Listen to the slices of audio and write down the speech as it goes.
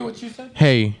What you said?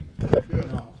 Hey.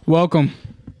 Welcome.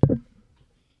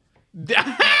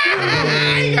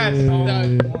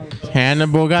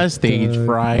 Hannibal got stage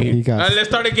fright. Let's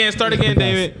start again. Start again,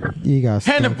 David. You got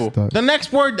Hannibal. stuck. The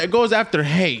next word that goes after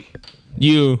hey.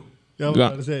 You. Yeah, I'm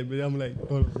about to say, but I'm like,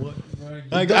 what?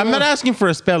 Right, go, I'm not asking for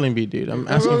a spelling bee, dude. I'm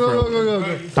asking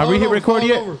for. Are we hit record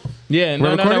yet? Yeah,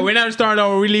 no, we're not starting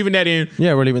over. We're leaving that in.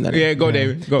 Yeah, we're leaving that. Yeah, go,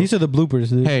 David. Go. These are the bloopers,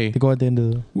 dude. Hey. They go at the end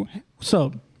of the... What's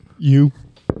up? You.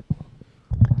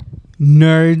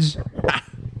 Nerds.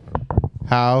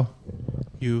 How?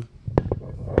 You.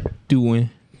 Doing.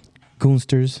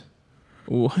 Goonsters.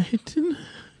 What?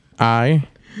 I.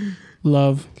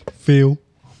 Love. Phil.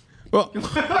 Well,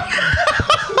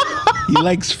 He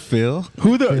likes Phil.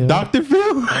 Who the Dr.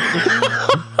 Phil?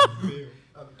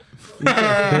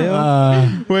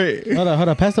 Wait. Hold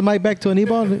on. Pass the mic back to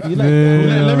Anibal. You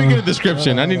Let me get a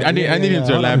description. I need him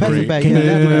to elaborate.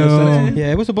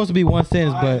 Yeah, it was supposed to be one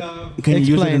sentence, but Can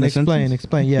you use it in a sentence?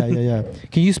 explain. Yeah.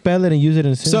 Can you spell it and use it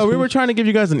in a sentence? So we were please? trying to give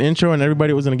you guys an intro, and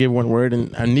everybody was gonna give one word,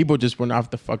 and Nebo just went off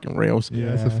the fucking rails. Yeah,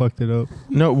 that's what fucked it up.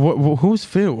 No, who's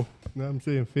Phil? No, I'm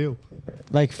saying Phil.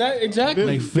 like That exactly.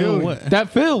 Like Phil what? That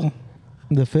Phil.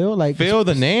 the Phil, like Phil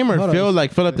the name, or Hold on. Phil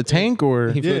like fill up the tank,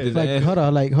 or he filled his like ass. hold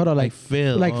on, like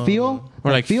Phil. like feel,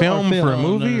 or like feel film Phil? for a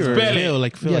movie, or Phil,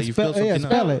 like Phil. Yeah, Like you feel spell, something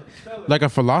spell it. like a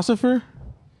philosopher?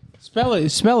 Spell it.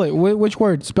 Spell it. Which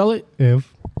word? Spell it.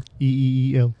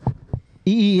 F-E-E-E-L.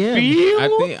 E-E-M.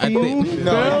 I think.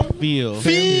 No, Phil.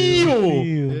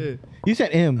 Yeah. You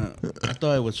said M. I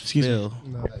thought it was Phil.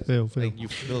 No, Phil. Like you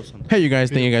feel something. Hey, you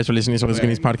guys! Thank you guys for listening to the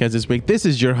Skinny's podcast this week. This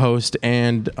is your host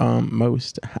and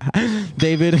most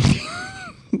David,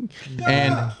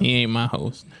 and He ain't my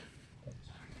host.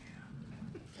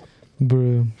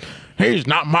 Bro. he's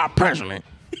not my president.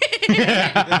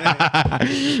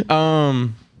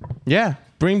 Yeah,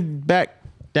 bring back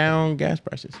down gas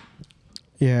prices.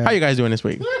 Yeah. How you guys doing this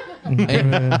week? But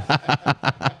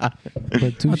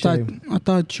touche. I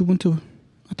thought you went to.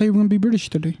 I thought you were gonna be British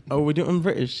today. Oh, we're doing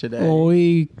British today.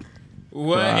 Oi,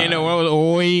 What in the world?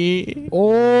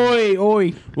 Oi.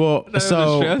 oi. Well, was so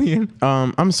Australian.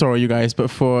 I'm sorry, you guys, but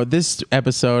for this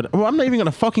episode, well, I'm not even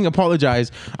gonna fucking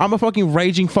apologize. I'm a fucking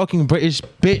raging fucking British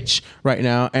bitch right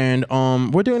now, and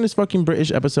we're doing this fucking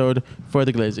British episode for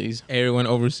the Glizzies, Everyone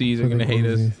overseas are gonna hate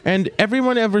us. and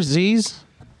everyone overseas.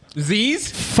 Z's?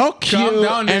 Fuck Calm you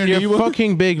down there, and your Nebo.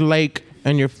 fucking big lake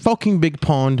and your fucking big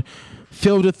pond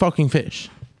filled with fucking fish.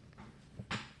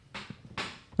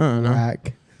 I don't know.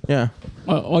 Whack. Yeah.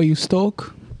 Are you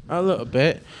stoked? A little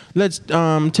bit. Let's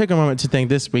take a moment to thank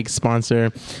this week's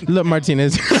sponsor, Look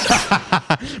Martinez.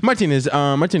 Martinez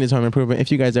Home Improvement.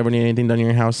 If you guys ever need anything done in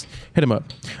your house, hit him up.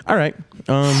 All right.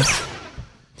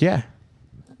 Yeah.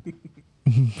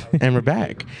 And we're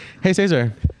back. Hey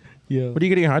Cesar, Yeah. what are you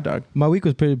getting a hot dog? My week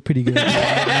was pretty good.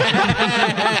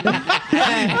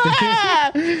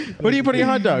 What are you putting in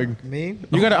a hot dog? Me?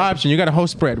 You got an option. You got a whole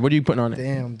spread. What are you putting on it?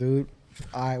 Damn, dude.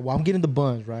 All right. Well, I'm getting the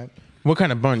buns, right? What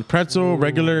kind of bun? Pretzel,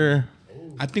 regular?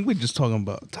 I think we're just talking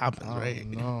about toppings, right?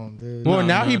 No, dude.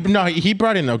 Well, he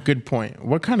brought in a good point.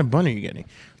 What kind of bun are you getting?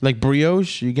 Like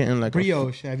brioche? You getting like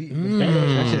Brioche. Have you?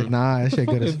 That shit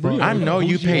good as fuck. I know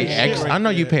you pay extra. I know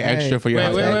you pay extra for your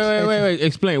hot dog. Wait.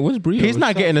 Explain. What's brioche? He's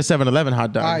not getting a 7-Eleven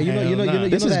hot dog. All right, you know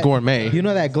This is that, gourmet. You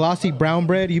know that glossy brown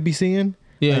bread you be seeing?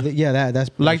 Yeah. That's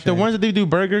Like the brioche. ones that they do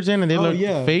burgers in and they look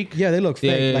yeah. fake. Yeah, they look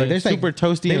fake. Yeah, like they're Super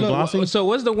toasty they and look- glossy. So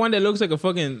what's the one that looks like a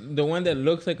fucking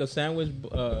sandwich?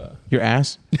 Your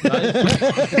ass.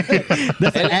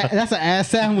 That's an ass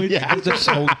sandwich. Yeah. It's just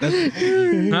so,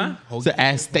 Huh? It's an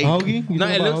ass steak. Hoagie? You No,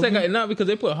 talking it about looks like hoagie?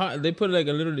 because they put like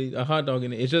literally a hot dog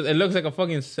in it. It looks like a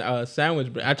fucking sandwich.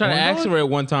 I tried to ask for it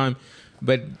one time,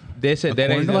 but they said that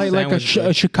ain't Like a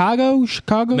Chicago Maybe,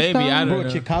 style? I don't Bro, know.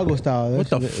 Chicago style. What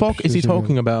the fuck is he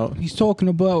talking about? He's talking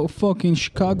about fucking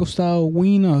Chicago style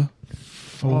wiener.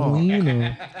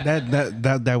 Wiener.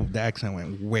 that accent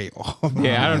went way off.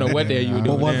 Yeah, I don't know what the hell you were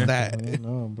doing. What was there. that?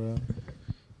 No, bro.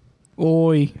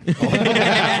 Oi.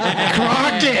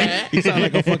 Crockett! He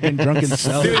sounded like a fucking drunken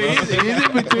self. Dude, he's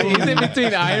in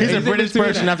between Irish. He's a British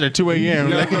person after 2 a.m.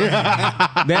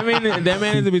 That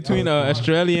man is in between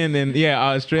Australian and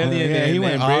Australian Yeah, and he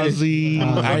went British. Aussie,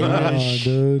 Oh,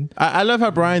 dude. I love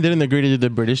how Brian didn't agree to do the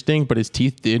British thing, but his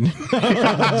teeth did.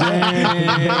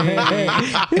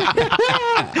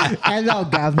 Hello,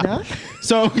 governor.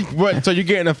 So what? So you're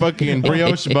getting a fucking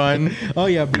brioche bun. Oh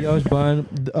yeah, brioche bun.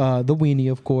 The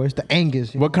weenie, of course. The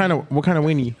Angus. What kind of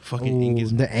weenie? fucking English.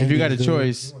 The Angus, If you got a dude.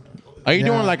 choice, are you Yeah.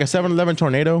 doing like a 7-Eleven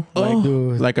tornado?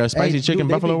 Dude. Like a spicy chicken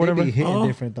dude, buffalo or whatever? They be hitting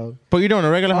different though. But you're doing a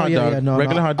regular hot dog. No,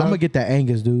 regular hot I'm dog. gonna get that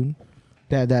Angus, dude.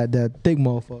 That thick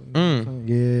motherfucker.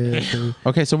 Yeah. Dude.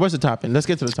 Okay, so what's the topping? Let's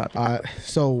get to the topping.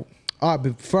 So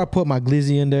before I put my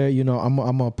glizzy in there, you know, I'm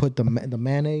gonna put the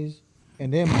mayonnaise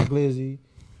and then my glizzy,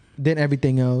 then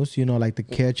everything else, you know, like the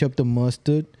ketchup, the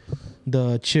mustard,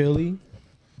 the chili.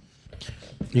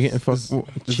 You getting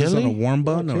Is this on a warm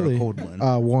bun or Chili. a cold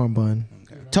bun? Warm bun.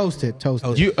 Toasted.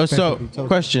 You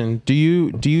question? Do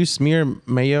you smear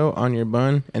mayo on your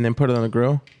bun and then put it on the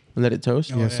grill and let it toast?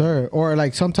 Yes, sir. Or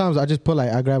like sometimes I just put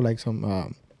I grab like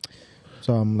some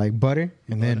like butter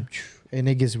and then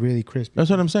it gets really crispy. That's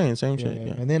what I'm saying. Same shit.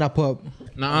 Yeah. And then I put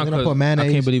Nah, then I put mayonnaise.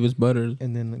 I can't believe it's butter.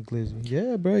 And then the glizzy.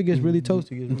 Yeah, bro, it gets really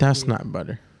toasty. It gets really That's good. not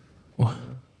butter.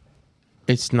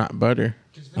 It's not butter.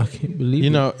 I can't believe You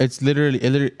it. know, it's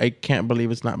literally. I can't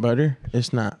believe it's not butter.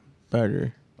 It's not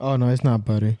butter. Oh no, it's not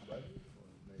butter.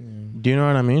 Do you know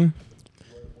what I mean?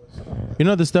 You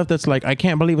know the stuff that's like, I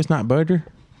can't believe it's not butter.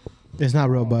 It's not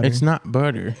real butter. It's not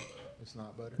butter. It's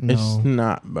not butter. No. It's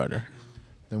not butter.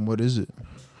 Then what is it?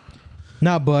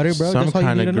 Not butter, bro. Some That's all you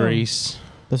kind need of to know. grease.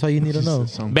 That's all you need to know.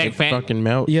 Back fat. Fucking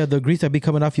melt. Yeah, the grease that be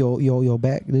coming off your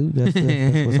back, dude. That's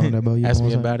what's on there, bro. You Ask know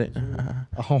me what's on- about it.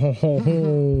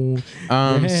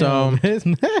 Oh, So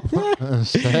that's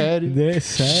sad. That's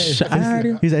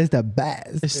sad. He said it's the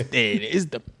best. it is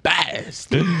the best.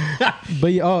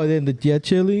 But then the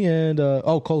chili and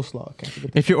coleslaw. Can't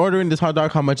forget If you're ordering this hot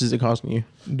dog, how much is it costing you?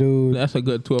 that. Dude. That's a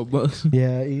good $12.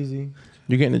 Yeah, easy.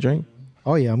 You getting a drink?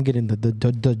 Oh yeah, I'm getting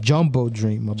the jumbo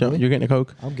dream, my boy. You're getting a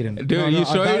Coke? I'm getting. Dude, you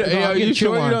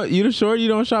sure you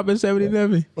don't shop at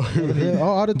 7-Eleven?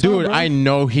 all the time, Dude, bro. I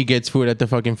know he gets food at the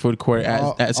fucking food court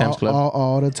at Sam's Club.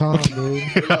 all the time, dude.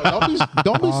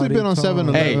 Don't be All sleeping the on time.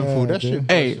 7-Eleven Hey. food. That Yeah,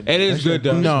 shit. Hey, It is good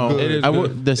though. no, It is I good.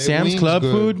 would, the They Sam's wings Club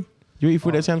good. food. You eat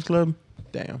food at Sam's Club?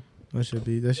 Damn. That should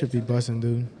be busting,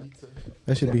 dude.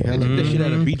 That should be hella. That shit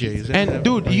at a BJ's. And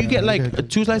dude, you get like Okay.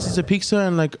 2 slices of pizza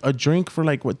and like a drink for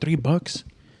like what, $3?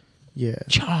 Yeah.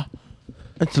 Cha.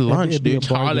 That's lunch, It'd be a dude.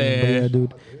 bargain, but Charlie. yeah,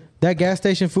 dude. That gas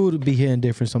station food would be hitting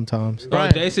different sometimes. Bro,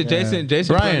 Brian. Jason Brian.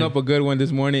 brought up a good one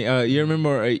this morning. You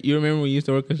remember when you used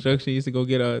to work construction? You used to go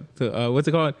get what's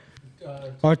it called?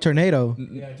 Or tornado.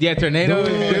 Yeah, tornado.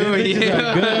 Dude,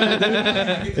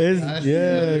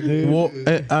 yeah. Dude. Well,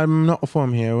 I'm not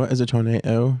from here. What is a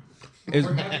tornado?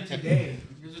 It's- Today,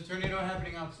 there's a tornado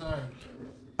happening outside.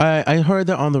 I heard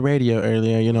that on the radio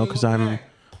earlier, you know, because I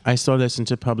still listen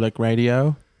to public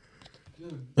radio.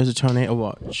 There's a tornado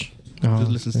watch.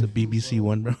 Just listens to BBC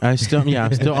One, bro. I'm still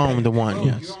on the one,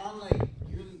 yes. You're on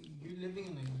you're living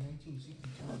in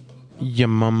 1962. Your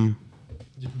mum.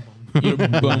 you're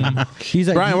bum. He's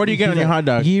like, Brian, what do you get on your hot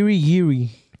dog? Yiri.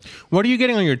 What are you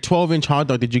getting on your 12-inch hot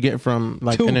dog? Did you get from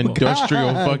like an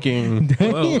industrial fucking?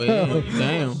 Whoa, man,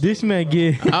 damn. This man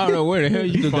get. I don't know where the hell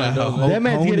you took that dog. That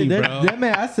man's Pony, getting bro. that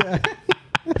man. I said.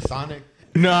 Sonic.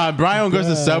 Nah, Brian goes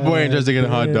to Subway and tries to get a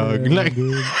hot dog. Like,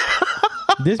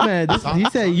 This man, he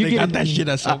said you They get got that shit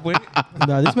at Subway.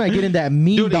 No, this man getting that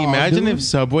meat dude, dog. imagine dude. if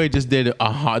Subway just did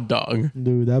a hot dog,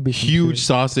 Dude, that'd be some huge shit.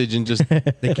 sausage, and just, They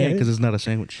can't because it's not a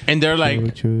sandwich. and they're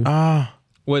like, True.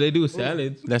 Well, they do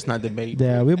salads. let's not debate.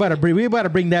 Yeah, we about to bring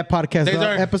that podcast These up.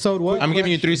 are- Episode what? I'm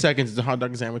giving you 3 seconds. It's a hot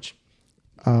dog sandwich.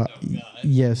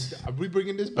 Yes. Are we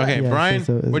bringing this back? Okay, Yeah, Brian,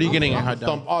 so- what are you getting on I'm hot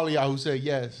thump dog? all of y'all who said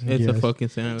yes. It's a Yes. fucking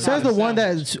sandwich. Says the one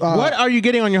that. What are you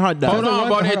getting on your hot dog? Hold on, one-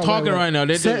 bro. They're hold on, talking wait, wait. right now.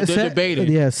 They're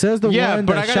debating. Yeah, says the Yeah, one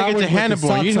but that I gotta get showers to with the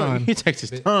Hannibal. You socks know, on. he takes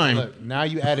his time. Look, now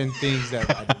you adding things that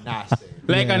I did not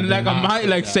say.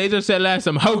 Like Caesar said last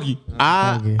time, hoagie.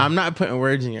 I'm not putting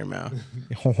words in your mouth.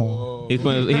 He's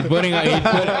putting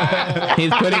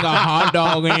a hot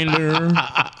dog in there.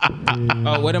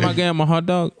 What am I getting? My hot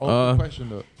dog? Oh, question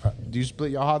though. Do you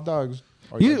split your hot dogs?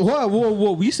 Or You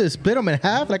what? We should split them in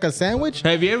half like a sandwich.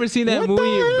 Have you ever seen that What movie?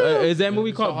 the- Is that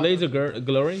movie called Blaze of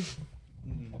Glory?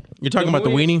 You're talking about the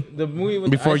movie- weenie The movie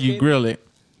with before the ice you skate? grill it,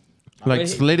 like Wait,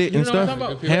 slit it you and know what I'm stuff.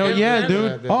 talking about? Hell yeah, Yeah,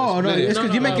 dude. Oh no, split it. it's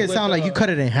because you make it with sound like you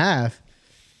cut it in half,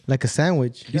 like a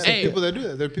sandwich. There are Hey. people that do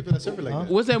that. There are people that serve it like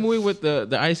that. What's that movie with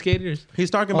the ice skaters?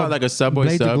 He's talking about like a Subway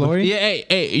Blades of sub. Glory? Yeah,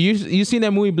 hey, you seen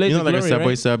that movie Blaze You know, of like Glory, a Subway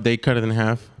right? sub, they cut it in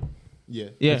half. Yeah.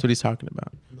 Yeah. That's what he's talking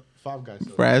about. Five Guys. serve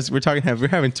it. Whereas we're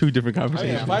having 2 different Oh, yeah.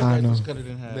 conversations. Five I Guys know. just cut it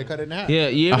in half. They cut it in half. Yeah,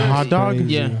 you A ever hot dog?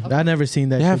 Crazy. Yeah. I never seen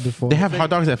that They shit have before. they have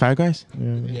hot dogs at Five Guys.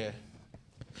 Yeah.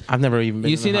 I've never even been.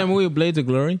 You to seen the that hot- movie Blades of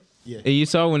Glory? Yeah. And you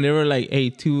saw when they were like,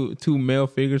 hey, two male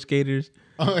figure skaters.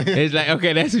 Oh, yeah. It's like,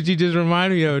 okay, that's what you just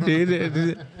reminded me of,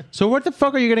 dude. So what the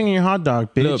fuck are you getting in your hot dog,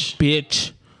 Look, bitch?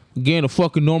 bitch. Getting a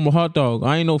fucking normal hot dog.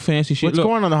 I ain't no fancy shit. What's Look,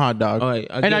 going on the hot dog? All right,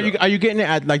 I and get are you getting it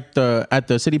at like the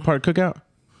City Park cookout?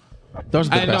 Those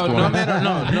are the best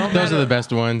ones. Those are the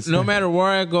best ones. No matter where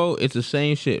I go, it's the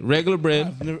same shit. Regular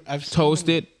bread, I've seen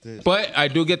toasted, this, but I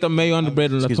do get the mayo on the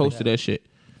bread and I Excuse me. toasted that shit.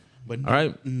 but All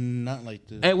right. not like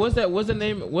this. Hey, what's the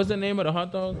name of the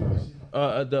hot dog?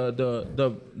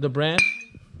 The brand.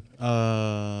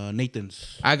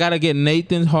 Nathan's. I gotta get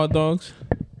Nathan's hot dogs.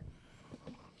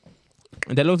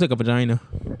 That looks like a vagina.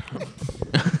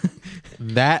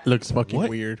 That looks fucking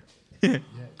weird.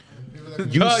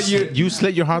 You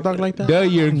slit your hot dog like that? Duh,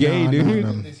 you're gay, Nah, dude.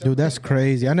 nah, nah. Dude, that's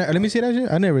crazy. Let me see that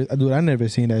shit. I never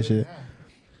seen that shit.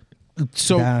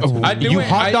 So That's weird. I do you it-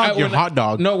 hot dog your when I- hot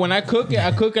dog. No, when I cook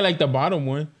it like the bottom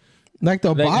one. Like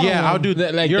the bottom. Yeah, I'll one. do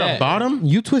that- that. like You're that. a bottom?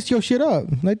 You twist your shit up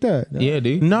like that. Yeah,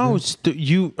 dude. No,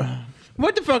 you.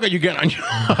 What the fuck are you getting on your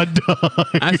hot dog?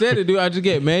 I said it, dude. I just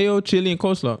get mayo, chili, and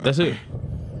coleslaw. That's it.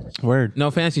 Word. No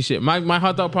fancy shit. My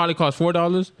hot dog probably costs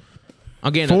 $4.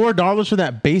 I'm getting $4 for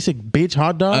that basic bitch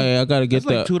hot dog? I gotta get It's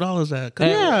like the. $2 at.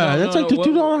 Yeah, that's like the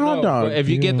 $2 hot dog. If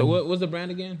you get the what's the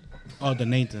brand again? Oh, the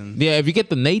Nathan's. Yeah, if you get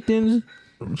the Nathan's,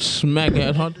 smack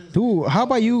ass hot. Dude, how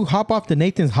about you hop off the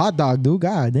Nathan's hot dog, dude?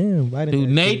 God damn. Dude,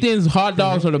 Nathan's hot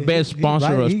dogs are the best.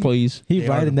 Sponsor us, please. He They are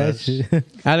writing the that best. shit.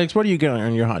 Alex, what are you getting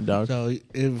on your hot dog? So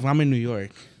if I'm in New York,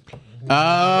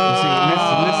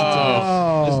 Oh,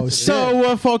 So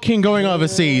we're fucking going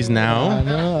overseas now.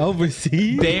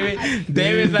 overseas.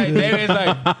 David's like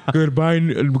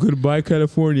goodbye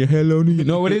California, hello New York.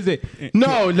 No, what is it?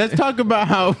 No, let's talk about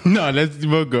how. No,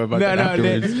 we'll go about that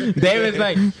afterwards. David's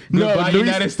like goodbye Luis-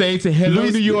 United States and hello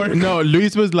New York. No,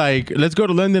 Luis was like, let's go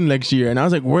to London next year. And I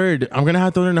was like, word, I'm going to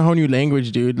have to learn a whole new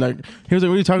language, dude. Like, he was like,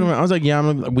 what are you talking about? I was like, yeah,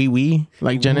 I'm like, oui.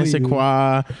 Like, je ne sais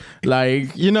quoi.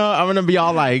 Like, I'm going to be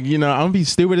all like, I'm going to be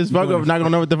stupid as fuck. I'm not going to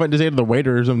know what the fuck to say to the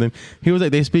waiter or something. He was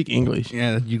like, they speak English.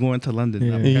 yeah, you go into London.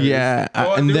 now. Yeah.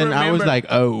 Oh, And do then I was remember- like,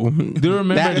 oh, Do you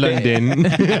remember that that- London.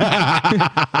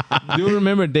 Do you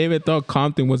remember David thought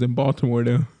Compton was in Baltimore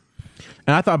though?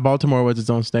 And I thought Baltimore was its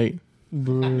own state.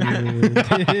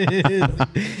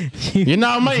 You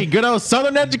know me, good old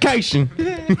Southern education.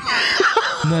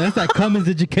 No, that's like Cummins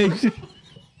education.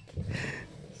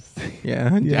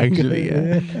 Yeah, actually,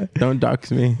 yeah. Don't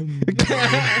dox me.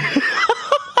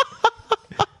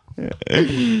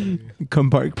 Come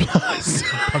Park Plaza.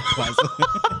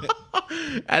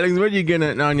 Alex, what are you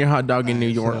getting on your hot dog in New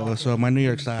York? So my New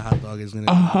York style hot dog is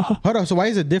gonna. Hold on. So why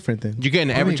is it different then? You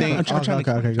getting everything? I'm trying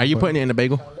to- Okay, Are you putting it in a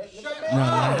bagel? No,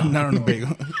 not on a bagel.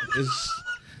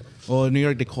 Well, in New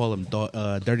York they call them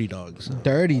dirty dogs.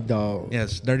 Dirty dog.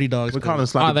 Yes, dirty dogs. We call them Are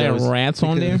sloppy there joes. rats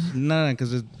on there? No,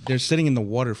 because they're sitting in the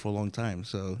water for a long time.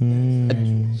 So, so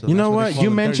You that's know why what? they call You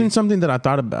them mentioned dirty. something that I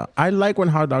thought about. I like when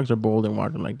hot dogs are boiled in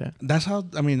water like that. That's how.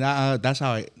 I mean, that's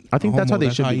how I. I think that's how they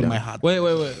should I be eat done. my hot. Wait.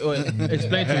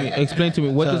 Explain to me.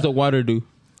 What does the water do?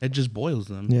 It just boils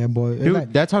them. Yeah, boy.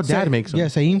 Dude, that's how Dad makes them. Yeah,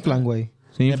 say inflang way.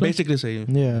 Yeah, basically say.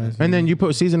 Yeah. And then you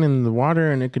put seasoning in the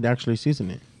water and it could actually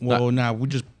season it. Well, nah, we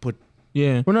just put.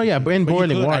 Yeah. Well, no, yeah, but in but you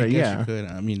boiling could, water, I guess yeah. You could.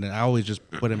 I mean, I always just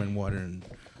put them in water and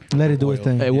Let it do its Oil.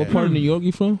 thing. Hey, what Yeah. part of New York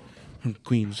you from?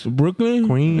 Queens. Brooklyn.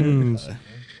 Queens.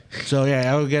 So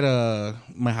yeah, I would get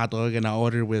my hot dog and I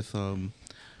order with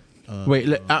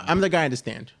Wait, I'm the guy at the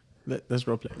stand. Let's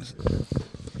role play.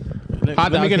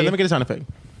 Hot Let me dog get a sound effect.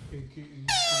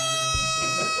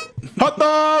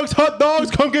 Hot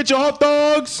dogs, come get your hot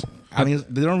dogs. I mean,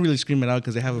 they don't really scream it out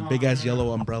because they have a big ass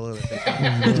yellow umbrella. That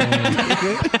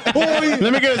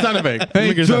Let me get a sound effect.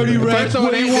 Hey, dirty First of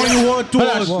all, they want You want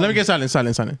dogs? Let me get silent. No,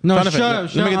 Sound shut effect.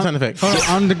 up. Let me get a sound effect. Hold on,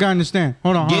 I'm the guy in the stand.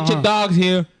 Hold on. Get hold your on. dogs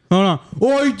here. Hold on.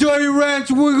 Oh, you dirty ranch.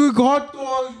 We got hot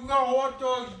dogs. We got hot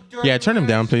dogs. dirty Yeah, turn him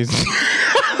down, please.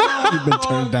 You've been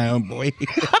turned down, boy.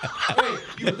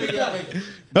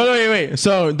 Oh, no, wait.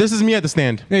 So this is me at the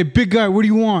stand. Hey, big guy, what do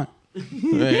you want?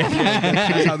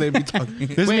 That's how they be talking.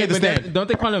 This is me at the stand. Don't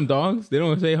they call them dogs? They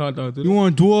don't say hot dogs. Do they? You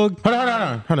want a dog?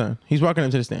 Hold on. He's walking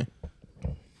up to the stand.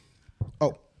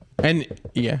 Oh. And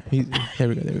yeah, there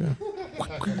we go.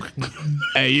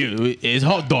 Hey, you, it's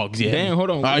hot dogs, yeah. Damn,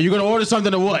 hold on. Are you gonna order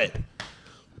something or what?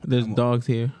 There's dogs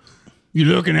here. You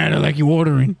looking at it like you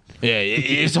ordering. Yeah,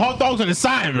 it's hot dogs on the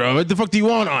sign, bro. What the fuck do you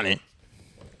want on it?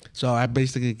 So I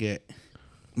basically get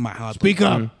my hot Speak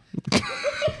dog. up.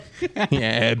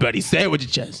 Yeah, buddy, say it with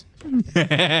your chest. Say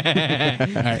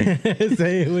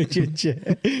it with your chest.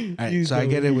 All right, so I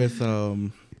get it with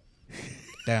Damn,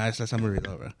 that's somebody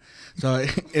over. So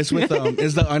it's with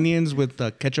it's the onions with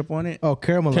ketchup on it. Oh,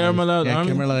 caramelized. Caramelized. Yeah,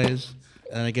 onion? caramelized,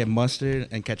 and I get mustard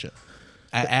and ketchup.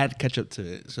 I add ketchup to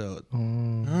it, so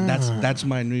that's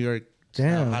my New York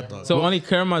style Damn. hot dog. So only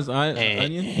caramelized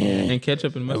onion and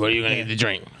ketchup and mustard. What are you gonna get to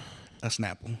drink? a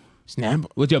Snapple. Snapple.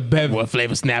 What's your bev? What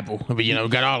flavor Snapple? But we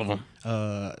got all of them.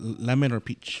 Lemon or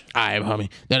peach. All right, homie.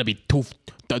 That'll be two.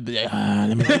 Let me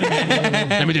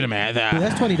do the math. Dude,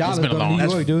 that's $20 It's been a though, long, New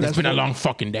York, dude. It's been a long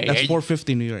fucking day. That's Hey,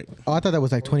 $4.50 New York. Oh, I thought that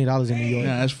was like $20 in New York.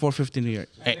 Yeah, that's $4.50 New York.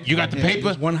 hey, you got the Yeah, paper?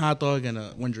 just one hot dog and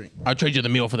one drink. I'll trade you the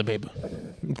meal for the paper.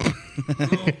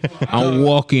 I'm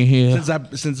walking here.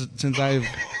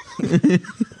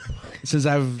 Since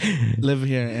I've lived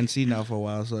here in NC now for a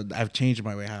while, so I've changed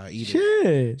my way how I eat it.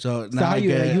 Shit. So So now how I you-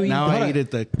 get you it. eat- Now hold I on. eat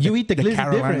it the You eat the glizzy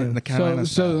Carolina, different. the Carolina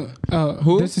So, style.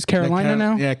 who? This is Carolina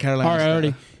now? Yeah, Carolina All right, style.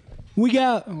 already. We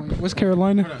got. What's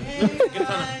Carolina?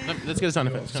 Let's get a sound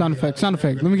effect. Sound effect. Sound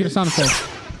effect. Let me get a sound effect.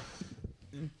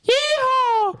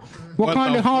 Yeehaw! What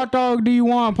kind of hot dog do you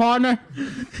want, partner?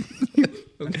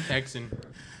 Texan.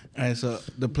 All right, so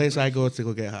the place I go to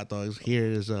go get hot dogs here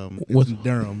is What's- in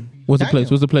Durham. What's the place?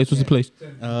 What's the place? What's the place?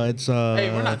 It's Hey,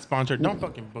 we're not sponsored. Don't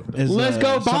fucking book them. is, Let's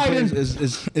go, some Biden.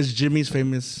 place Is Jimmy's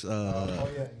famous?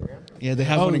 Yeah, they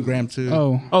have one in Graham too.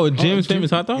 Oh. Jim's famous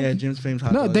hot dog? yeah, Jim's famous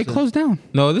hot No, dogs. they closed down.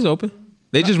 No, this is open.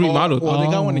 They just remodeled. Well, they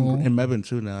got one Oh. in Mebane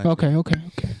too now. actually. Okay.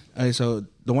 All right, so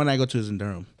the one I go to is in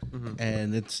Durham,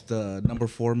 and it's the number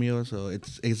 4 meal. So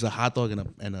it's a hot dog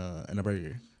and a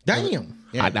burger. Damn.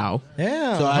 Yeah. Hot dog.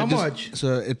 Yeah. So How I just- much?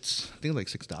 So it's I think like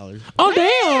 $6. Oh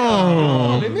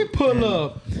damn! Let me pull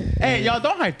up. Hey, y'all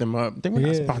don't hype them up. They were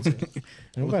not Yeah. sponsored.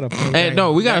 I gotta pull Hey,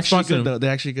 no, we They're gotta actually sponsor good them. though.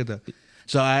 They're actually good though.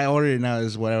 So I ordered it now.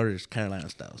 Is what I ordered is Carolina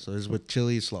style. So it's with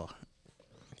chili slaw.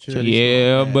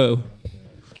 Yeah, bro.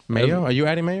 Mayo? Are you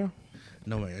adding mayo?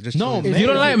 No way. Just No, chili. You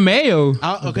don't like mayo?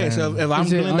 Okay, so if I'm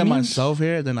Is it doing that onions? myself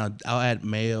here, then I'll add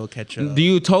mayo, ketchup. Do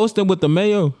you toast them with the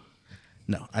mayo?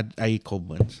 No, I eat cold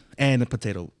buns and a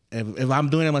potato. If I'm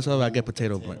doing it myself, I get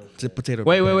potato bun. It's a potato.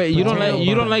 Wait. bun.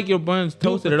 You don't like your buns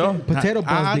toasted at all? Potato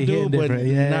buns I be do, hitting but different.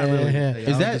 Yeah, not really. yeah. Like,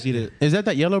 I'll just eat it? Is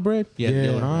that yellow bread? Yeah. Yeah.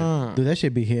 yellow bread. Ah. Dude, that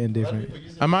shit be hitting different.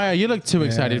 Amaya, you look too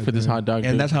excited for this hot dog.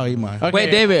 And dude. that's how I eat mine. Okay. Wait,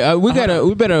 David,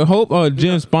 we better hope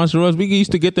Jim sponsor us. We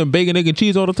used to get them bacon, egg, and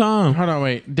cheese all the time. Hold on,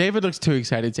 wait. David looks too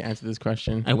excited to answer this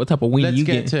question. Hey, what type of weenie you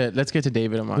get? Let's get to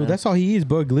David Amaya. Dude, that's all he eats,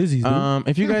 bro. Glizzies, dude.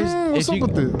 If you guys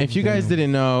if you guys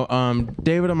didn't know,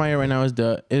 David Amaya right now is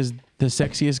the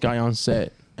sexiest guy on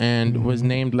set and was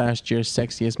named last year's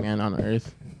sexiest man on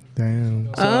earth. Damn.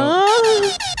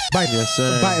 By, Yes,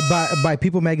 sir. by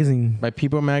People Magazine. By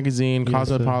People Magazine, Yes,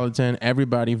 sir. Cosmopolitan,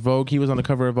 everybody. Vogue. He was on the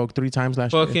cover of Vogue 3 times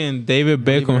last year. Fucking David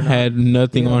Believe it or Beckham not. had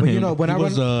nothing on but him. you know, when He I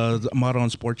was run, a model on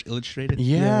Sports Illustrated.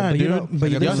 Yeah, but dude. you know, but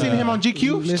you Y'all listen- seen him on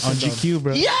GQ? listen, On though. GQ,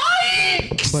 bro.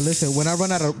 But listen, when I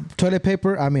run out of toilet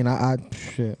paper, I mean, I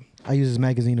use his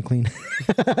magazine to clean.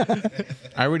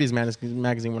 I read his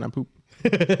magazine when I poop.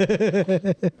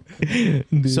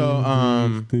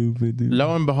 So, Stupid, dude.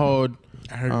 lo and behold,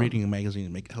 I heard reading a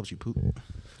magazine helps you poop.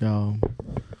 Yo,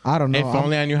 I don't know. if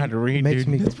only I knew how to read, Makes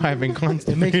dude. me- That's why I've been it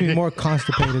constipated. makes me more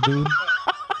constipated, dude.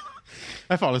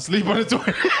 I fall asleep on the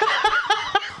toilet.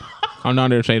 I'm not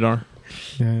there, Shadar.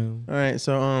 Yeah. All right,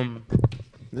 so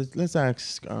let's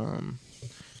ask,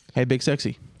 hey, Big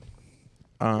Sexy.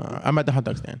 I'm at the hot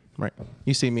dog stand, right?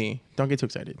 You see me. Don't get too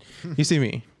excited. You see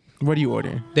me. What are you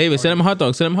ordering? David, send him a hot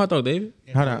dog. Send him a hot dog, David.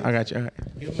 Hold on, I got you. All right.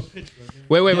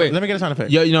 Wait. Let me get a sound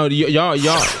effect.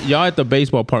 Y'all at the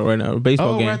baseball park right now.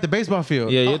 Baseball Oh, game. we're at the baseball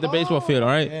field. Yeah, you're at the baseball field, all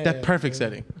right? That perfect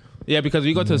setting. Yeah, because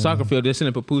we go to the soccer field, they're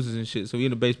sending papooses and shit. So we in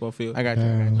the baseball field. I got you.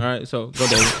 All right, so go,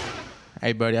 David.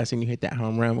 Hey, buddy, I seen you hit that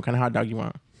home run. What kind of hot dog you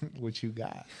want? What you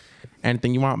got?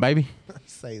 Anything you want, baby?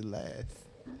 Say less.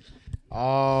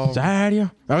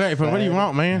 Sadia. Okay, but what do you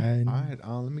want, man? All right,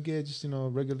 let me get just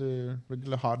regular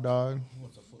hot dog.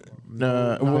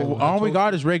 All we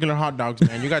got is regular hot dogs,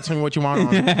 man. You got to tell me what you want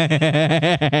on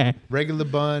it. Regular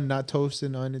bun, not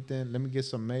toasted or anything. Let me get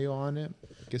some mayo on it.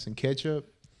 Get some ketchup.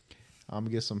 I'm gonna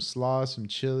get some slaw, some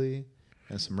chili,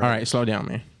 and some All right, radish. slow down,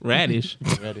 man. Radish.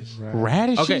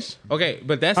 Radishes? Okay,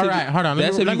 but that's All if right, you, hold on.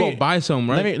 That's if you go buy some,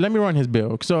 right? Let me run his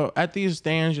bill. So at these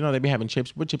stands, they be having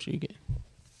chips. What chips are you getting?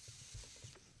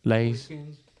 Lay's.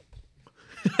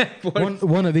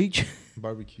 One of each.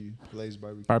 Barbecue, Lay's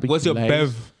barbecue. Barbecue. What's your Lay's.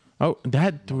 bev? Oh,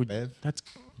 that dude. Bev. That's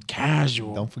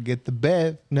casual. Don't forget the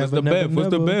bev. What's the bev? What's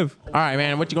the bev? All right,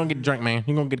 man. What you gonna get to drink, man?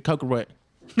 You gonna get a Coke or what?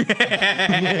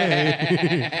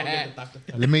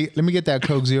 Let me get that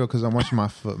Coke Zero because I'm watching my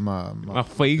My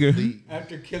figure.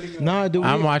 Nah, dude.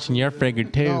 I'm watching your figure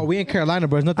too. No, we in Carolina,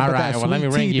 bro. It's nothing All but right, that well, let me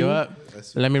sweet ring tea, you dude. up.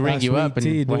 Let me ring That's you up, sweet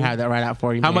and tea, we'll dude. have that right out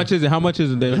for you. How man. much is it? How much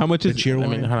is it, David? How much is it? Let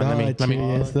me, hold on, let me.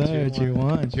 Yes, sir. What you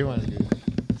want? Cheer one, dude.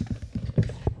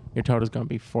 Your total's gonna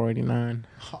be $489.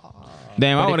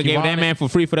 Damn, I But would have if you gave want that it- man for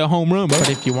free for that home run, bro. But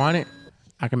if you want it,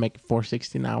 I can make it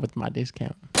 $469 with my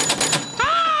discount.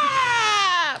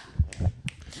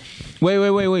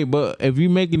 Wait. But if you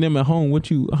making them at home,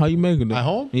 how you making them? At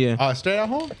home? Yeah. Straight at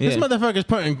home? Yeah. This motherfucker's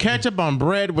putting ketchup on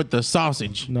bread with the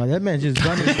sausage. No, that man just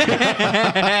done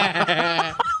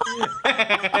it.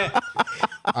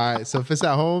 All right. So if it's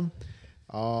at home,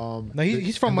 No,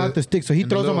 he's from out the stick, so he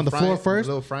throws them on the floor first.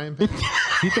 Little frying pan.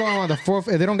 He throw them on the floor. If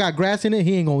they don't got grass in it,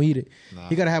 he ain't gonna eat it.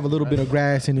 He gotta have a little bit of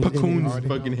grass in it. Cocoon's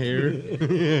fucking hair.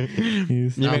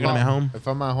 You making them at home? If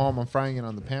I'm at home, I'm frying it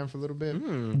on the pan for a little bit.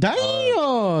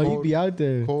 Damn, you be out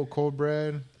there. Cold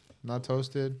bread, not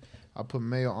toasted. I'll put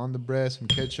mayo on the bread, some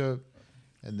ketchup,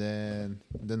 and then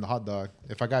the hot dog.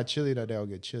 If I got chili that day, I'll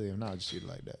get chili. If not, I'll just eat it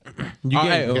like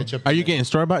that. Are you getting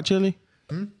store-bought chili?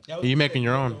 Are you making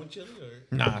your own?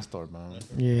 Nah, store-bought.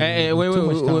 Yeah. Hey, wait.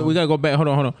 We gotta go back. Hold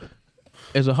on.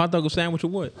 Is a hot dog a sandwich or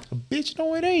what? Bitch,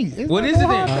 no, it ain't. What is it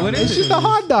then? What is It's it? just a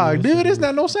hot dog, dude. It's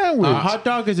not no sandwich. A hot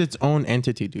dog is its own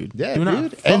entity, dude. Yeah, Do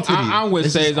not dude. Entity. I would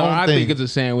It's say its so. own I thing. think it's a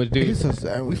sandwich, dude. It's a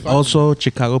sandwich. Also,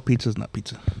 Chicago pizza is not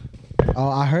pizza. Oh,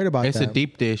 I heard about It's that. a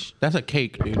deep dish. That's a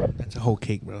cake, dude. That's a whole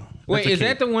cake, bro. Wait, is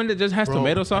that the one that just has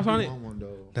tomato sauce on it?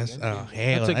 That's hell.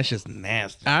 That's just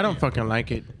nasty. I don't fucking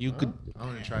like it. You could. I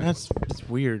want to try it. It's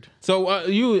weird. So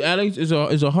you, Alex, is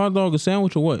a hot dog a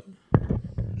sandwich or what?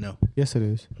 No, Yes, it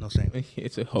is. no sandwich.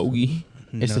 It's a hoagie.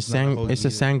 It's No, a not It's a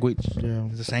hoagie sandwich. Yeah. either.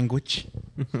 It's a sandwich.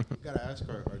 You gotta ask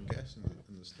our guests in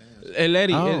the stands. Hey,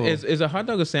 Letty, Oh. is a hot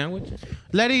dog a sandwich?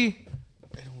 Letty.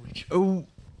 Oh.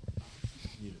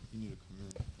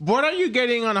 What are you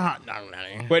getting on a hot dog,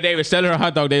 Letty? Wait, David, sell her a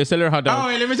hot dog. David, sell her a hot dog. Oh,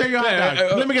 wait, let me tell you a hot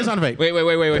dog. Let me get a sound effect. Wait. Hold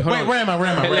Wait, on. where am I?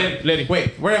 Hey, Letty.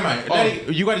 Wait, where am I?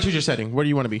 Letty, you got to choose your setting. Where do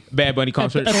you want to be? Bad Bunny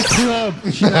concert. Oh,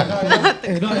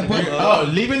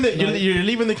 leaving the you're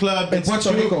leaving the club. It's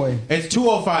Puerto Rico way. It's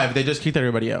 2:05. They just kicked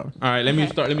everybody out. All right, let me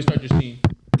start your scene.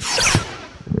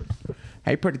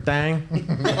 Hey, pretty thing.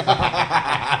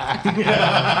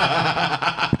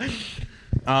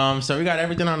 So we got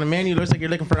everything on the menu. Looks like you're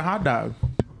looking for a hot dog.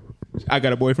 I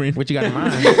got a boyfriend. What you got in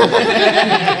mind?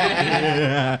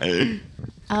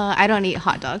 I don't eat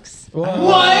hot dogs.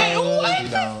 What,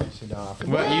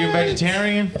 you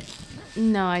vegetarian?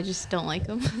 No, I just don't like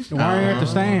them. Why are you at the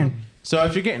stand? So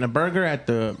if you're getting a burger at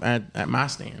my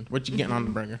stand, what you getting on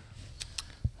the burger?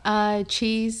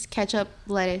 Cheese, ketchup,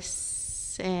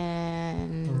 lettuce,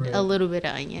 and a little bit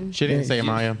of onion. She didn't say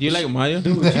Maya. Do you like Maya? Do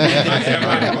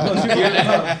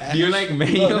you like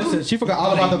mayo? Listen, she forgot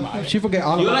all about the. She forget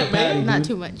all You about like the patty, mayo? Not dude.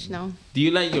 too much, no. Do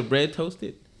you like your bread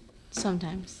toasted?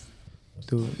 Sometimes.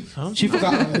 Dude. She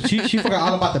forgot. She forgot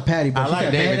all about the patty. But I she like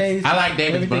got David. mayonnaise, I like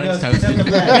David's everything buns else except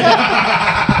toasted. the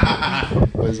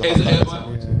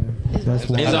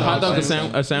patty. Is a hot dog a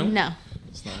sandwich? No.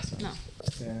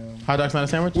 Hot dog's not a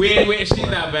sandwich? Wait, she's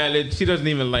not valid. She doesn't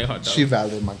even like hot dogs. She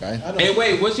valid, my guy. Hey,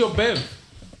 wait, what's your bev?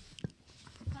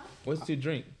 What's your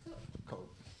drink? Coke?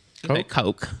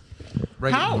 Coke.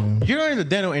 How? You're in the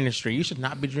dental industry. You should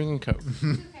not be drinking Coke.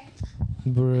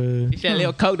 Bruh. She a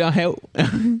little Coke don't help.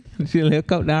 She a little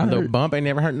Coke don't The hurt. bump ain't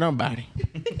never hurt nobody.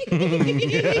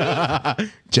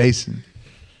 Jason.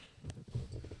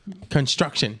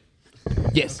 Construction.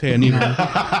 Yes. Okay, I need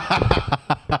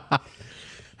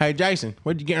Hey, Jason,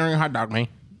 what'd you get on your hot dog, man?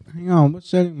 Hang on, what's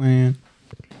setting, man?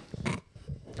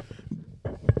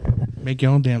 make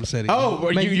your own damn setting. Oh,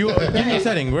 give me a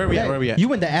setting. Where are we at? Where are we at?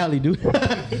 You in the alley, dude.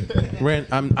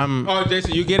 I'm Oh,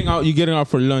 Jason, you getting out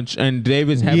for lunch, and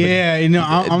David's happy. Yeah, you know,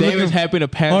 I'm David's looking, happy to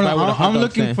pass hold by on, with a hot I'm dog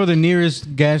looking stand. for the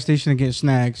nearest gas station to get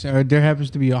snacks. Or there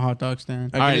happens to be a hot dog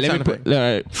stand. All right, let me put. All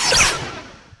right.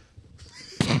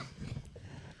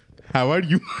 How are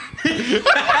you?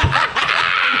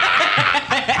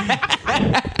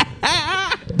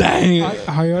 Dang.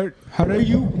 How are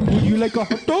you? Would you like a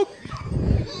hot dog?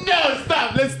 No,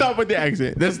 stop. Let's stop with the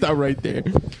accent. Let's stop right there.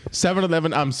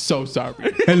 7-Eleven, I'm so sorry.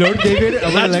 Hello, David.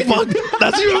 That's fucked.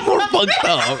 That's even more fucked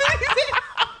up.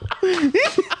 You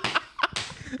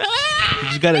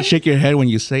just gotta shake your head when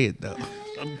you say it, though.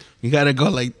 You gotta go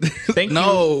like, Thank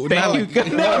no, you. not Thank you.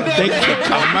 like, no, thank you,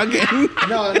 come again.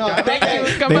 No. Thank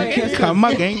you. Come Thank you, come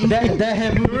again. That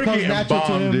head move becomes Getting natural to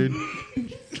bombed, him. dude.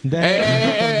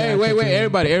 Hey, wait,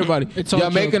 everybody. It's all Y'all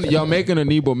making a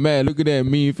Nebo mad. Look at that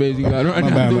mean face you got right My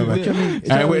now.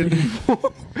 bad. All right, wait.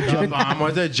 The bomb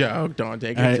was a joke. Don't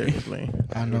take it All right. seriously.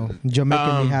 I know. You're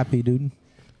making me happy, dude.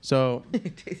 So,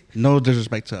 No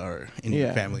disrespect to our Indian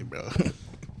Yeah. family, bro.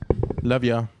 love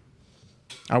y'all.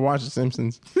 I watched The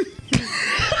Simpsons.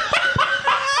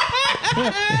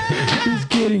 He's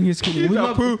kidding. We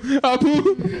love,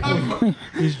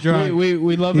 he's drunk.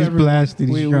 we love He's everybody. blasted.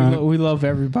 He's drunk. We love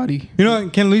everybody. You know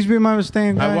what? Can Luis be my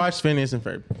stand guy? I watched Phineas and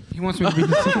Ferb. He wants me to be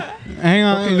the Hang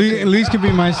on. Luis can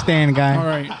be my stand guy. All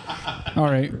right. All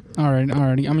right. I'm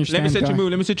your Let me stand set guy. you move.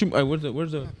 Let me set you. Where's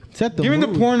the? Set the Give me the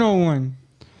mood. porno one.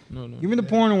 No. Give me the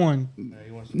porno one.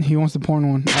 He wants the porno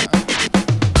one.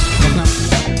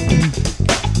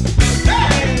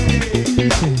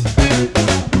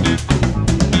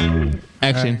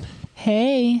 Action.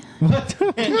 Hey.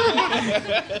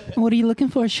 What are you looking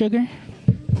for, sugar?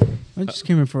 I just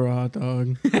came in for a hot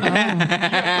dog.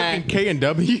 K and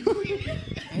W.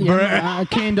 Yeah,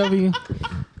 K&W.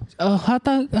 Hot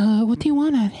dog. What do you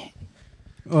want on it?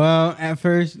 Well, at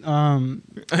first, I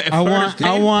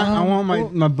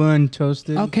want my bun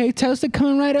toasted. Okay, toasted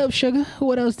coming right up, sugar.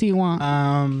 What else do you want?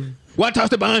 What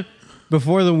toasted bun?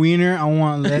 Before the wiener, I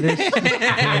want lettuce.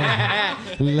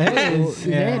 Lettuce.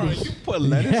 Yeah. You put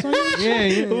lettuce on it?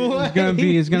 Yeah.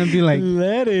 It's gonna be like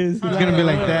Lettuce. It's gonna be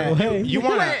like that. You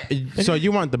want so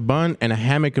you want the bun and a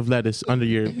hammock of lettuce under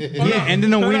your. Yeah, and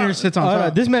then the wiener sits on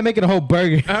top. This man making a whole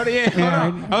burger. Oh yeah. Hold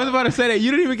on. I was about to say that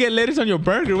you didn't even get lettuce on your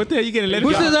burger. What the hell you getting lettuce?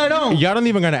 Who says I don't? Y'all don't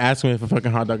even gotta ask me if a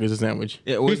fucking hot dog is a sandwich.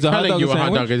 Yeah, Who's was the hot telling dog you a a hot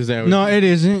sandwich? dog is a sandwich? No, it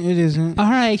isn't. It isn't. All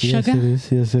right, Yes, sugar. it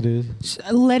is. Yes, it is.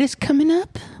 Lettuce coming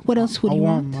up. What else would I you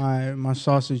want want? my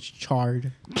sausage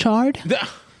charred. Charred?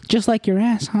 Just like your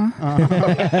ass, huh?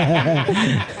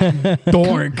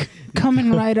 Dork.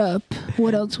 Coming right up.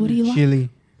 What else would you like? Chili.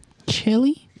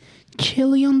 Chili?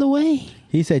 Chili on the way.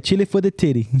 He said chili for the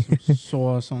titty.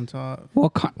 Sauce on top.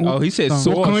 What kind? Oh, he said Some-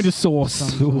 sauce. What kind of sauce?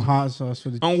 Some hot sauce for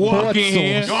the I'm walking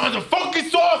here. You want the fucking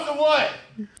sauce or what?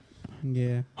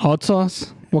 Yeah. Hot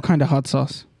sauce? What kind of hot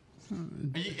sauce?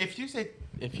 If you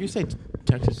say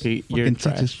Texas Pete, you're Fucking trash.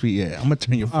 Texas Street, yeah. I'm gonna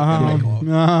turn your fucking mic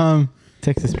off.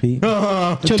 Texas Pete.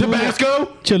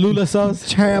 Tabasco. Cholula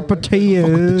sauce.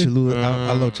 Cholula.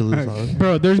 I love Cholula sauce.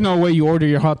 Bro, there's no way you order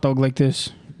your hot dog like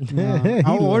this.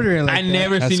 I'll order it like I that.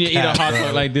 never That's seen you eat a cap, hot bro.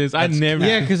 dog like this. I never.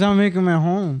 Yeah, because I'll make them at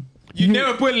home. You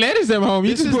never put lettuce at home.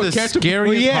 You This just is put the ketchup. scariest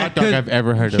Well, yeah, hot dog 'cause- I've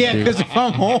ever heard of. Yeah, dude. because if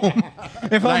I'm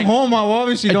home, I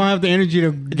obviously don't have the energy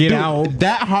to get Dude, out.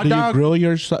 that hot Do you dog. grill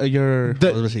your I was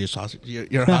The- gonna say your sausage,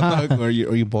 your hot dog, or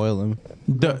you boil them,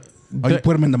 The or you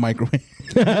put them in the microwave.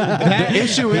 the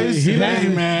issue is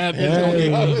That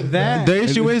the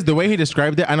issue is the way he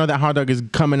described it. I know that hot dog is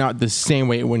coming out the same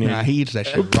way when Nah, you. he eats that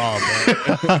shit raw,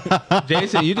 bro.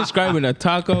 Jason, you describing a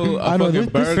taco, a I know fucking this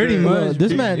burger pretty much.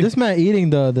 This man eating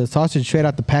the sausage straight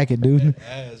out the packet, dude.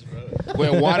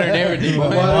 with water and everything.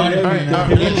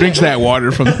 boy. He drinks that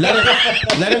water from.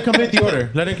 Let him complete the order.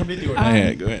 Let him complete the order.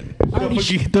 Yeah, go ahead.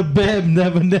 The beb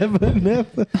never.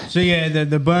 So yeah,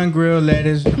 the bun, grill,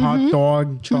 lettuce, hot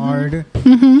dog, charred,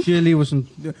 chili with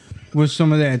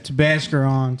some of that Tabasco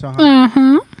on top,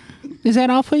 Is that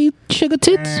all for you, sugar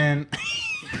tits? and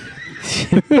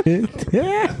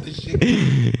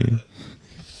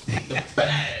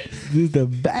This is the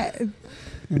bad.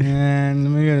 and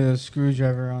let me get a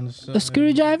screwdriver on the side. A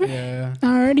screwdriver? Yeah.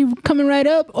 Alrighty, coming right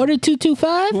up. Order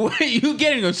 225. Wait, you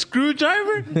getting a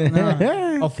screwdriver?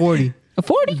 A 40. A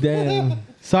 40. Damn.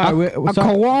 Sorry, A sorry,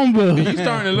 Kawamba. You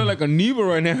starting to look like a Neva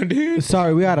right now, dude.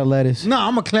 sorry, we out of lettuce. No,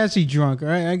 I'm a classy drunk. All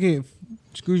right, I get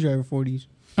screwdriver 40s.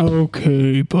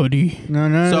 Okay, buddy.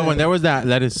 No. So when there was that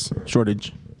lettuce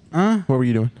shortage, what were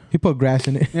you doing? He put grass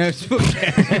in it. Yeah, it's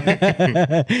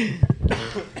okay.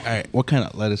 All right, what kind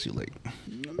of lettuce you like?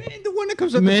 Man, the one that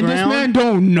comes up Man, the this ground. man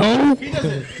don't know.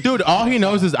 Dude, all he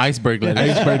knows is iceberg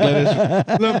lettuce. Iceberg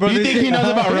lettuce. Look, bro, You think he knows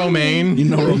about romaine? You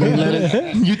know romaine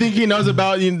lettuce? You think he knows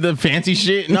about the fancy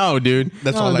shit? No, dude.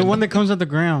 That's no, all. the I one know. that comes out the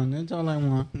ground. That's all I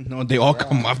want. No, they all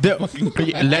come off the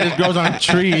fucking. Lettuce grows on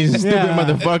trees, stupid Yeah.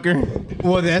 motherfucker.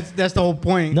 Well, that's the whole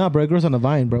point. Nah, bro, it grows on the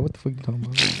vine, bro. What the fuck you talking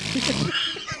about?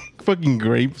 Fucking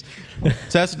grapes.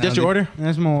 So that's your order?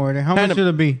 That's my order. How Hand much him-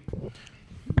 should it be?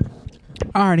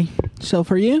 Alrighty. So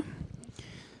for you,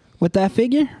 with that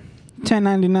figure,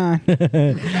 $10.99.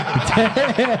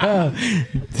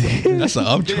 That's an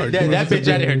upcharge. That bitch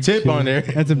added her tip on there.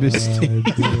 That's a bit steep.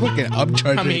 Fucking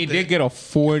upcharge. I mean, he did get a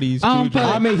 40 but-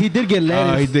 screwdriver. I mean, he did get Oh, he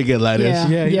lettuce. did get lettuce.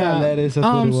 Yeah, he got lettuce. That's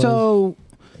what it was. So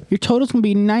your total's gonna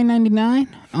be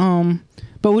 $9.99.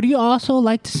 But would you also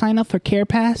like to sign up for Care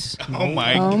Pass? Oh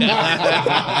my god.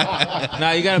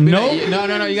 Nah, you gotta be no, you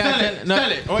gotta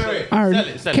Sell it. Wait. Or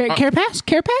Sell it. Care Pass?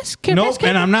 Care Pass? Care Pass? Nope,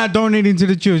 and I'm not donating to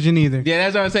the children either. Yeah,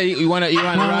 that's what I'm saying. You wanna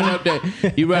round up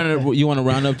that you wanna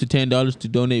round up to $10 to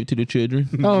donate to the children.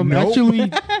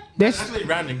 Actually, That's Actually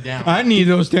rounding down. I need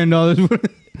those $10.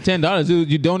 $10, dude.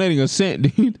 You're donating a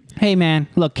cent, dude. Hey man,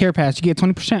 look, CarePass. You get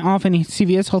 20% off any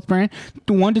CVS health brand,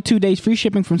 1 to 2 days free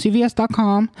shipping from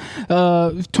CVS.com,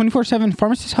 24/7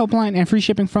 pharmacist helpline, and free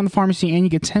shipping from the pharmacy. And you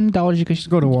get $10. You can just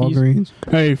Go to Walgreens.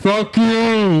 Hey, fuck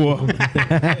you!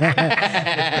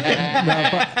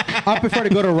 I prefer to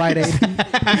go to Rite Aid.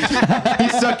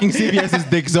 He's sucking CVS's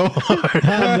dick so hard.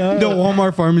 The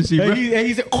Walmart pharmacy, bro.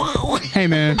 Hey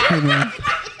man.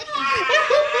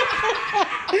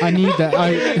 I need that.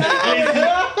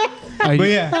 But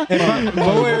yeah,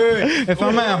 wait. If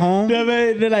I'm at home,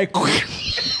 They're like,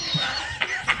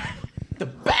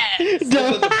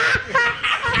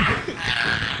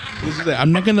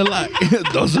 I'm not gonna lie.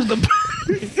 Those are the.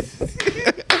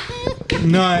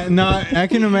 no, I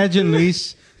can imagine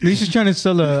Lise is trying to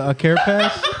sell a care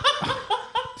pass.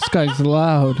 This guy's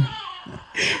loud.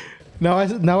 now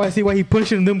I see why he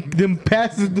pushing them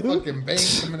passes, dude. Fucking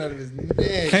veins coming out of his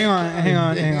neck. Hang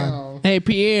on. Hey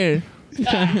Pierre.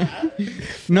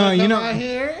 No, you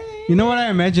know what I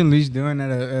imagine Lise doing at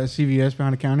a CVS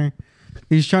behind the counter?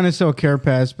 He's trying to sell care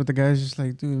pass, but the guy's just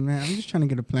like, dude, man, I'm just trying to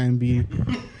get a plan B.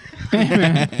 Hey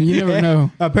man, you never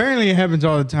know. Apparently it happens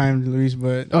all the time, Luis,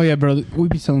 but Oh yeah, bro. We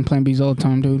be selling Plan Bs all the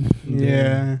time, dude.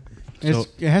 yeah. So-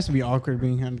 It has to be awkward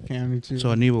being behind the counter too. So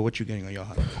Aniba, what you getting on your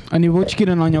hot dog? I need what you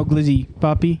getting on your glizzy,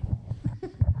 Poppy?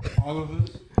 all of us.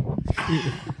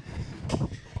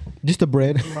 Just the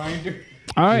bread.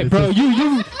 All right, bro.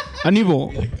 You.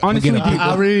 Anibo. Honestly,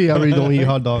 I really don't eat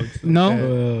hot dogs. no.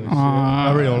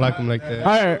 I really don't like them like that.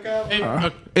 All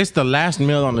right. It's the last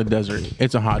meal on the desert.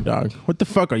 It's a hot dog. What the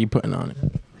fuck are you putting on it?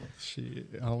 Shit,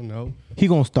 I don't know. He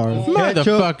gonna starve.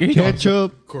 Motherfucker. He gonna-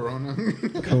 Ketchup. Corona.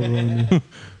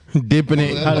 dipping it.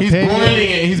 He's Jalapeno. boiling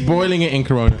it. He's boiling it in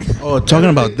Corona. Oh, talking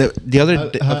about the other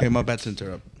day. Okay, my bad to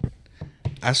interrupt.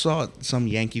 I saw some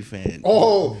Yankee fan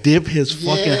dip his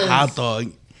fucking yes. hot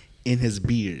dog in his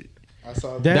beard. I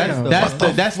saw Damn.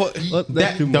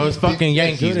 Those fucking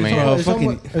Yankees, Dude, man.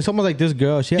 it's almost like this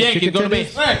girl. She had Yankees, chicken go to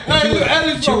tenders.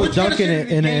 bed. She was dunking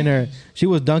it in her. She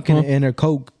was dunking it in her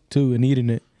Coke too and eating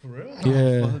it.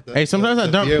 Yeah. Hey, sometimes I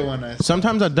dump. beer one I saw.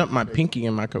 Sometimes I dump my pinky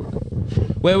in my Coke.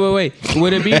 Wait.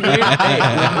 Would it be weird?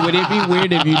 Would it be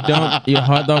weird if you dump your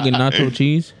hot dog in nacho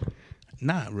cheese?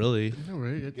 Not really. All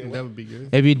right, I think that would be good.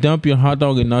 If you dump your hot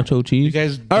dog in nacho cheese, You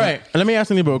guys. All right, let me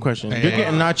ask Nebo a question. Hey. You're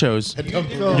getting nachos.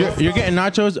 You're getting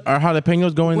nachos. Are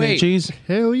jalapenos going in Wait. the cheese?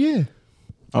 Hell yeah.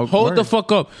 Oh, hold the word.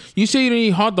 fuck up. You say you don't eat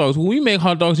hot dogs. When we make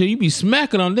hot dogs here, you be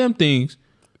smacking on them things.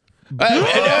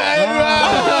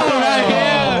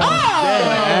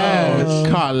 It's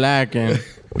caught lacking.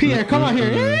 Pierre, come on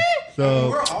here.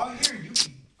 So,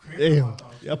 damn,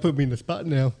 y'all put me in the spot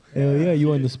now. Hell yeah,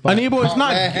 you on the spot. Anebo, it's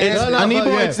not.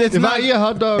 It's if not. I eat a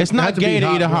hot dog, It's it has not to be gay to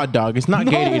hot, eat a bro. hot dog. It's not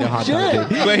gay to eat a hot dog.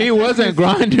 dude. But he wasn't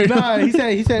grinding. Nah, he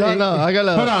said. No, I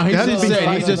gotta. Hold on, he it has to just be said. He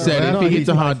spicy, just said bro. if he eats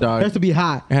a hot It dog, has to be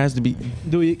hot. it has to be.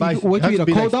 Do you? Spicy. What It has you eat to a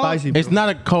be, cold like, dog? spicy, bro. It's not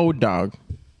a cold dog.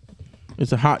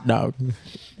 It's a hot dog.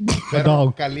 A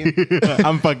dog. Caliente.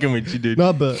 I'm fucking with you, dude.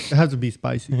 No, but it has to be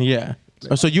spicy. Yeah.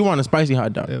 So you want a spicy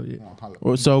hot dog? Hell yeah.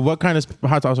 Well, so what kind of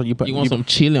hot sauce are you putting? You want some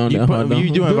chili on you that put- hot dog?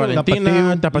 You doing Valentina,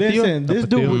 Listen, tapatio? this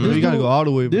Tapatio, dude, you gotta go all the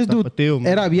way. This dude Tapatio,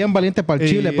 man. era bien valiente para el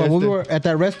Hey, chile, but when we este- were at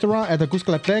that restaurant at the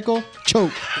Cuscalateco,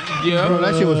 choke. Yeah. Bro,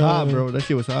 that shit was hot, bro. That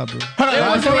shit was hot, bro. Hold on, it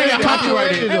wasn't even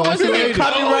copyrighted. It wasn't even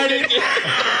copyrighted.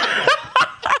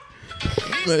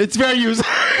 It's fair use.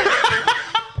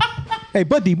 Hey,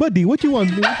 buddy, what you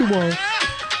want? What you want?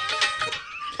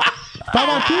 5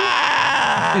 on 2?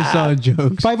 It's all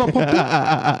jokes. 5 on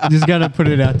 2? Just gotta put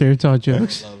it out there. It's all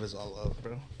jokes. Love is all love,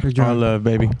 bro. We're All drunk. love,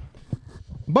 baby.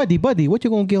 Buddy, what you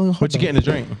gonna get on your hot What you dog? getting to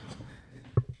drink?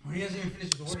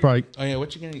 Sprite. Oh yeah,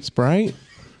 what you getting? Sprite?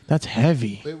 That's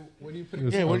heavy. Wait, what are you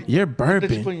putting? Yeah, what You're did you put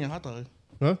burping. in your hot dog?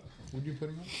 Huh? What are you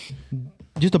putting on?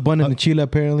 Just a bun and the chile,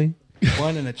 apparently.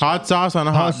 One and a Hot sauce on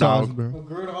a hot Hot sauce, dog. bro.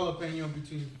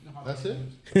 That's it.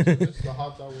 It's the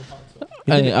hot dog with hot sauce.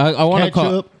 Hey, I want to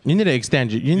call. Ketchup You need to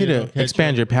extend your. You need to ketchup.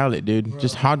 expand your palate, dude.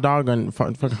 Just hot dog and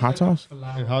fucking hot sauce.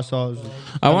 and hot sauce.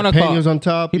 I want to call. Jalapenos on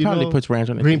top. He you probably know? puts ranch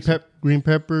on it. green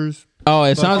peppers. Oh,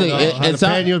 it sounds like it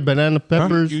sounds. Jalapenos, banana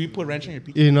peppers. You put ranch on your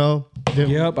pizza? You know. Them-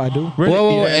 Yep, I do. Really,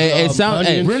 Whoa, it sounds.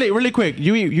 onions. really quick.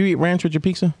 You eat ranch with your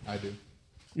pizza? I do.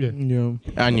 Yeah.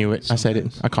 I knew it. I said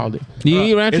it. I called it. Do you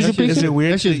eat ranch with your Is it pizza?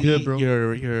 weird? That shit's to good, eat bro.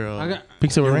 Your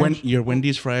Pizza with ranch. your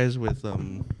Wendy's fries with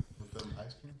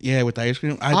Yeah, with the ice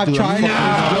cream. I've tried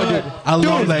it. I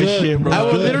love that shit, bro. I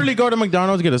will literally go to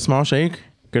McDonald's, get a small shake,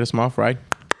 get a small fry,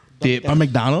 dip. On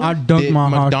McDonald's? I dunk dip my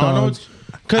hot McDonald's.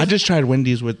 dogs. I just tried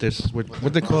Wendy's with this. With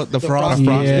what they call it? The frosty.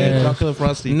 Frosty. Yeah. Chocolate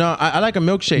frosty. No, I like a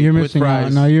milkshake You're with missing fries.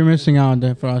 out. No, you're missing out on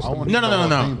that frosting. I want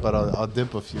No. But I'll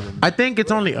dip a few. In. I think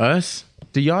it's only us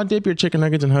Do y'all dip your chicken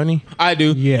nuggets in honey? I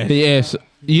do. Yes.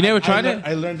 You never tried it?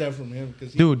 I learned that from him.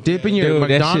 Dude, dipping your Dude, that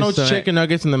McDonald's shit's so- chicken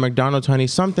nuggets in the McDonald's honey,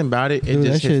 something about it. It Dude, just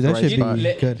that hits shit- the that right shit be-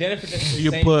 spot. good. Jennifer does the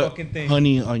You same put fucking thing.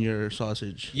 honey on your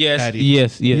sausage. Yes. patty.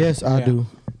 Yes. Yes, I do.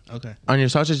 Okay. On your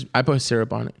sausage, I put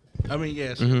syrup on it. I mean,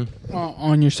 yes.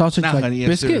 On your sausage, Not like honey, yeah,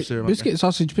 biscuit, syrup. biscuit,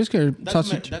 sausage, biscuit, or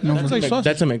sausage. No, That's like sausage.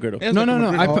 That's a McGriddle. Yeah, no, no,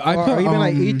 no. I put Or even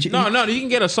like each. No, you can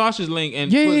get a sausage link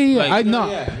and Yeah, put, yeah, yeah. like, I no.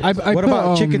 I What put,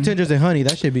 about chicken tenders and honey?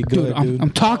 That should be good, Dude, dude.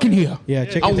 I'm talking here. Yeah,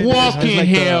 chicken I'm tenders. walking It's like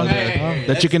here.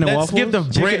 The chicken and Let's waffles. give the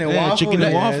Chicken and waffles. chicken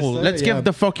and Yeah, waffles. sir. Let's Yeah. give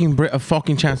the fucking Brit a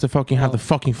fucking chance to fucking have the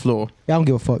fucking floor. Yeah, I don't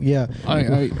give a fuck. Yeah.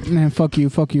 Man, fuck you.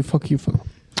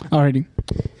 Alrighty.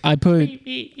 I put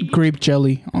grape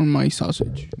jelly on my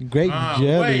sausage. Grape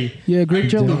jelly. Yeah, grape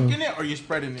jelly. it or are you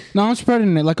spreading it? No, I'm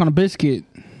spreading it like on a biscuit.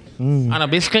 on a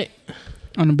biscuit.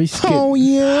 On a biscuit. Oh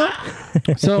yeah.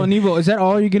 So, Nevo, is that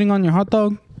all you're getting on your hot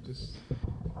dog?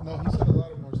 No, he said a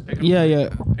lot of more stuff. Yeah, yeah.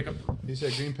 He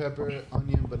said green pepper,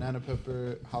 onion, banana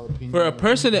pepper, jalapeno.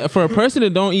 For a person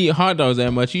that don't eat hot dogs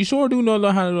that much, you sure do know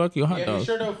how to like your hot dogs.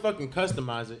 don't fucking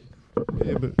customize it.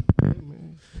 Yeah, but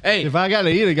Hey, if I gotta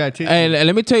eat, I gotta taste it. and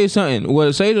let me tell you something.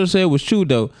 What Cesar said was true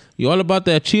though. You all about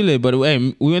that chile, but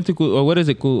hey, we went to what is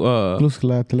it?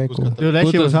 Glusclatleco. Dude, that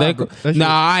shit was hot. bro. That shit Nah, was-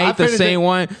 I ate the finished same it.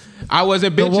 one. I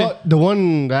wasn't bitching. The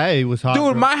one I ate was hot. Dude,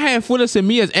 bro. my hand full of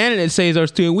semillas and it Cesar's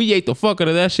too, and we ate the fuck out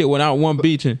of that shit without one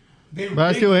beaching. But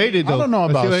I still hate it though. I don't know I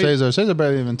about still hate it. Cesar. Cesar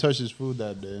barely even touched his food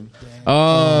that day.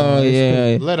 Oh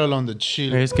yeah. Let alone the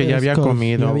chile. Es que ya había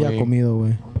comido, Ya había güey. comido,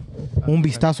 güey. Un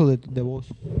vistazo de voz.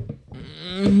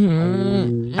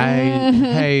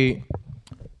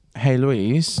 Hey,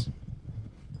 Luis.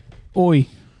 Oi.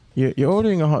 You're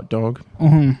ordering a hot dog.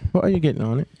 Uh-huh. What are you getting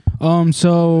on it?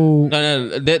 So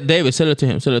No, David, sell it to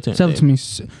him. Sell it to him. sell it to me.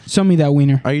 Sell me that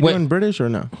wiener. Are you Wait. doing British or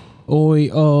no? Oi.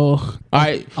 All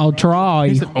right, I'll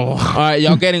try. all right.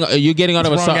 You're getting out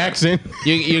of a Wrong accent.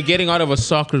 You're getting out of a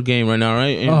soccer game right now,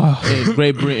 right? In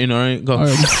Great Britain, all right. Go.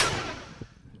 Alright.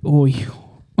 Oi.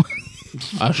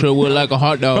 I sure would like a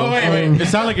hot dog. Wait. It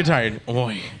sounds like you're tired.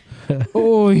 Oi.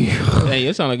 Oi. Hey,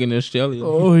 you sound like an Australian.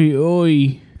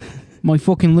 Oi. My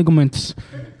fucking ligaments.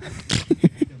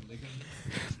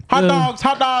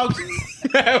 Hot dogs.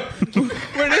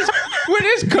 Where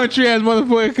this country ass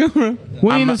motherfucker come from?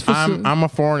 I'm a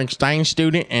foreign exchange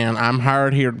student, and I'm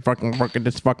hired here to fucking work at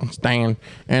this fucking stand.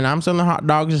 And I'm selling hot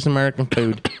dogs as American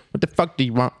food. What the fuck do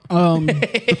you want? Alright,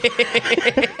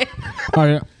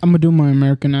 I'm gonna do my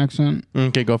American accent.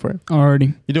 Okay, go for it.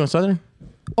 Already. You doing Southern?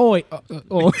 Oi.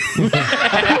 Oh.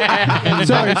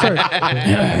 sorry. All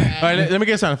right, let me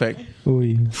get a sound effect.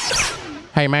 Uy.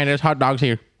 Hey, man, there's hot dogs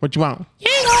here. What you want?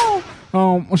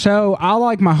 So I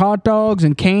like my hot dogs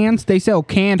in cans. They sell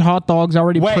canned hot dogs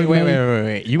already. Wait.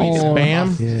 pre-made. You eat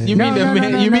spam? Yeah. You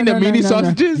mean the mini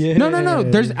sausages? Yeah. No.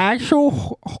 There's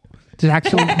actual. There's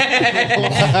actual.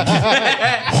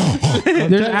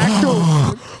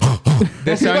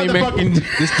 That's how you make.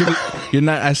 This dude, you're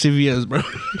not at CVS, bro.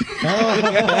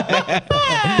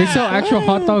 They sell actual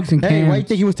hot dogs in Hey, cans. why you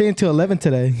think he was staying till 11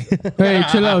 today? Hey,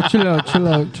 chill out.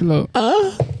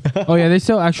 Oh yeah, they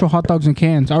sell actual hot dogs in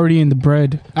cans already in the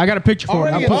bread. I got a picture for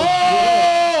it. I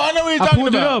know what you're talking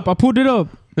about. I pulled it up.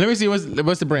 Let me see. What's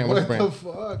the brand? What's the brand?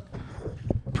 Fuck.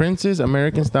 Prince's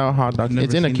American Style Hot Dog. Never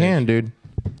It's in a seen can, dude.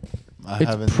 I It's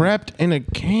haven't. prepped in a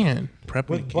can. Prep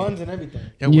With buns and everything.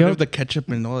 Yeah, what Yep. if the ketchup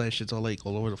and all that shit's all like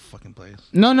all over the fucking place?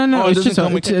 No. Oh, it it's just doesn't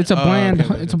come with it's a ketchup? bland.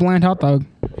 Okay. It's a bland hot dog.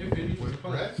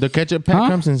 The ketchup pack Huh?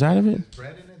 comes inside of it.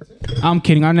 I'm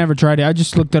kidding. I never tried it. I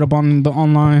just looked it up on the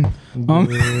online. On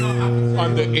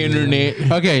the internet.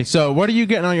 Okay, so what are you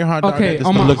getting on your hot dog? Okay, at this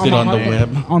on my, moment? Looked it on on my the hot-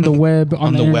 web. On the web.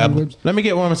 On the web. internet. Let me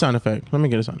get one sound effect. Let me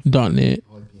get a sound. .net.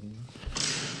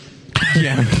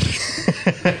 Yeah.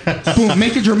 Boom.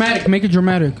 Make it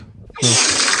dramatic.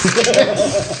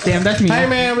 Damn, that's me. Hey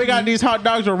man, we got these hot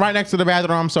dogs right next to the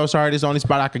bathroom. I'm so sorry. This is the only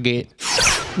spot I could get.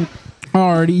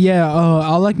 Alrighty, yeah.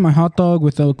 I like my hot dog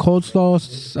with a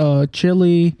coleslaw,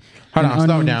 chili. Hold and on,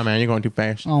 slow onions. down, man. You're going too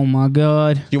fast. Oh my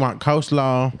god. You want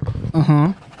coleslaw?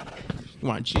 Uh-huh. You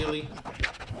want chili?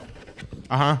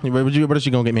 What else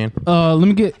you gonna get, man?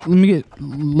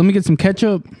 Let me get some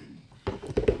ketchup.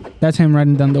 That's him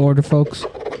writing down the order, folks.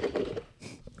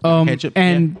 Ketchup,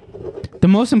 and the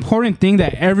most important thing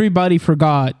that everybody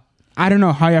forgot. I don't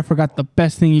know how y'all forgot the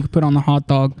best thing you could put on the hot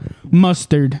dog.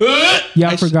 Mustard.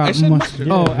 Y'all forgot I said mustard. mustard.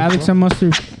 Oh, Alex said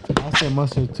mustard. I said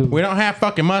mustard too. We don't have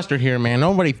fucking mustard here, man.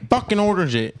 Nobody fucking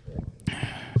orders it.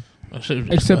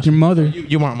 Except your mother.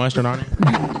 You want mustard on it?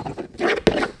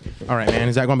 All right, man.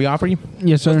 Is that gonna be all for you?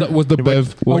 Yes, sir. What's the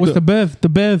bev? What's the bev? The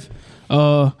bev.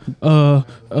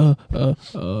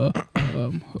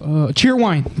 cheer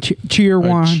wine. Cheer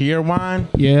wine. Cheer wine.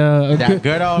 Yeah, That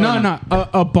good old.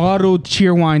 a bottled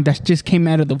cheer wine that just came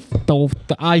out of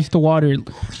the ice, the water,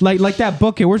 like that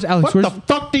bucket. Where's Alex? What the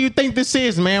fuck do you think this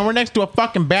is, man? We're next to a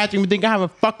fucking bathroom. You think I have a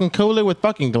fucking cooler with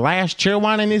fucking glass cheer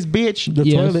wine in this bitch? The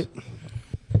toilet.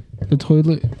 The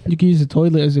toilet. You can use the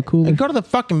toilet as a cooler. Hey, go to the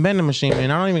fucking vending machine, man.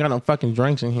 I don't even got no fucking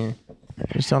drinks in here.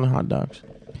 You're selling hot dogs.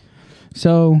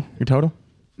 So Your total?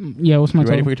 yeah, what's my You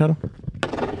ready total? for your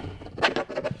total?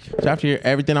 So after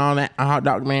everything on that hot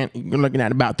dog, man, you're looking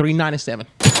at about $3.97.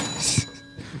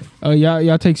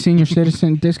 Y'all take senior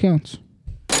citizen discounts.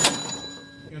 You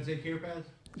gonna take care pass?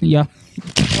 Yeah.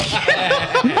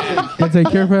 I take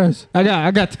care pass. I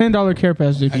got $10 care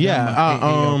pass, dude.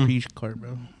 Yeah. peach card,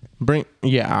 bro.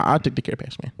 I'll take the care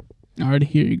pass, man. Alrighty,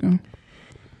 here you go.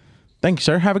 Thank you,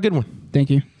 sir. Have a good one. Thank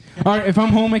you. All right, if I'm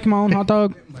home making my own hot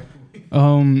dog,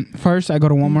 first I go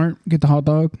to Walmart, get the hot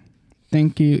dog.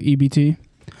 Thank you, EBT.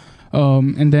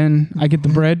 And then I get the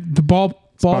bread, the ball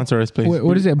Sponsor us, please.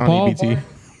 What is it? On EBT.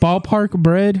 Ballpark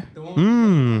bread.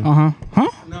 Huh?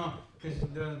 No, because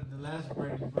the last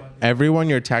bread you brought. Everyone,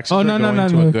 your taxes Oh, are no, going no,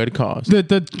 to no. a good cause.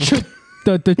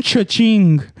 The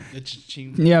cha-ching.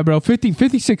 Yeah, bro.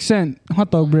 56 cent hot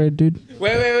dog bread, dude.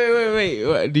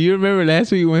 Wait. Do you remember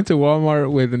last week we went to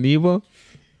Walmart with Aniba?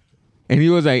 And he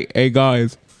was like, hey,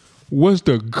 guys, what's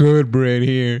the good bread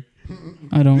here?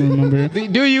 I don't remember.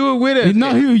 Dude, you were with us.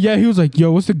 No, he was like,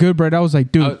 yo, what's the good bread? I was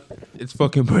like, dude. It's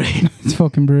fucking bread. It's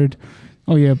fucking bread.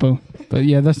 Oh, yeah, but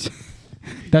yeah, that's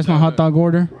my hot dog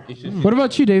order. What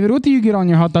about you, David? What do you get on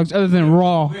your hot dogs other than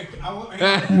raw?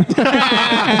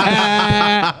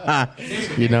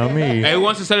 You know me. Hey, who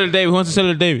wants to sell it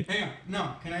to David? Hang on.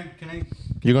 No, can I?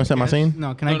 You gonna set my scene?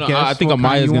 No, can I No, guess? I think what kind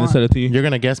Amaya's you going to want? sell it to you. You're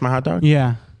gonna guess my hot dog?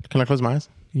 Yeah, Can I close my eyes?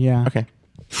 yeah. Okay.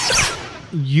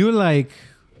 You like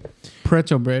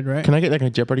pretzel bread, right? Can I get like a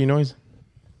Jeopardy noise?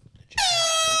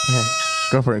 Okay.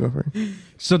 Go for it.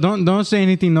 So don't say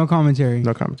anything. No commentary.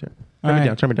 No commentary. All Turn me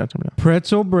right. down.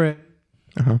 Pretzel bread.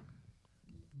 Uh-huh.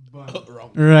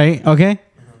 Right. Okay.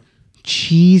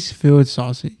 Cheese filled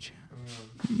sausage.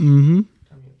 Mm-hmm.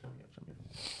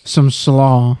 Some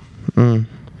slaw. Mm.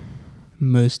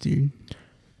 Mustard.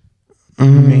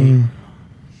 Mm. Mayo.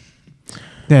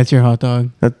 That's your hot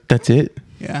dog. That's it?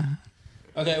 Yeah.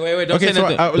 Okay, wait. Don't say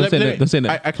nothing. Don't say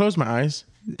nothing. I closed my eyes.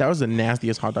 That was the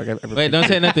nastiest hot dog I've ever Wait, don't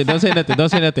say nothing.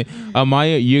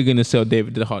 Amaya, you're going to sell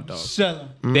David the hot dog. Sell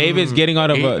them. David's getting out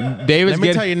of David's Let me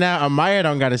getting. tell you now, Amaya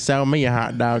don't gotta sell me a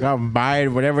hot dog. I'll buy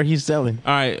whatever he's selling.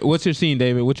 All right, what's your scene,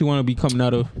 David? What you want to be coming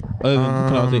out of other than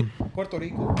closet? Puerto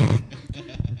Rico.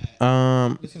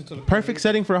 Listen to the Perfect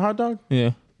setting for a hot dog.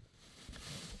 Yeah.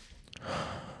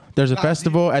 There's a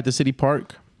festival at the city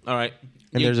park, All right.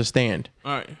 and there's a stand.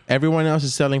 All right. Everyone else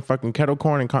is selling fucking kettle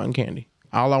corn and cotton candy.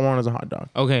 All I want is a hot dog.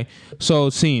 Okay. So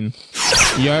scene.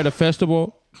 You're at a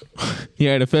festival.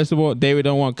 David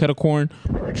don't want kettle corn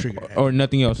or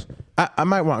nothing else. I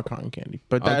might want cotton candy,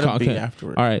 but that'll be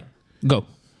afterwards. All right. Go.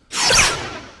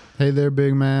 Hey there,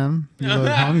 big man. You look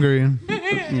hungry.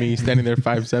 Me standing there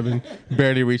 5'7",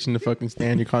 barely reaching the fucking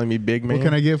stand. You're calling me big man. What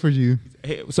can I get for you?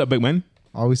 Hey, what's up, big man?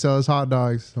 All we sell is hot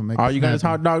dogs. So make All it you got is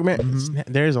snappy. hot dog, man.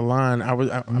 There's a line. I've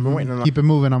been waiting on. Keep it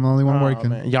moving. I'm the only one Oh, working.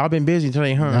 man. Y'all been busy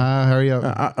today, huh? Nah, hurry up.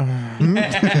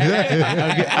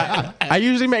 I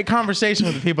usually make conversation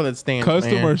with the people that stand.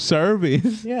 Customer man.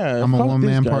 service. Yeah, I'm a fuck one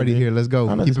man this guy, party dude. here. Let's go.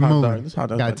 I know Keep this it hot moving. dog- this hot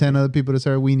dog Got got 10 other people to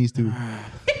serve weenies to.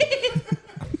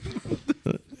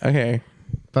 Okay.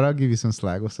 But I'll give you some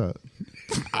slack. What's up?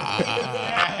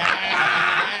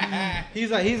 He's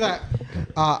like,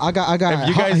 I got.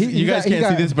 If you guys can't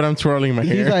see this, but I'm twirling my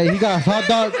He's hair. like, he got hot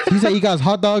dogs. He said he got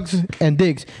hot dogs and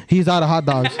dicks. He's out of hot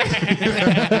dogs.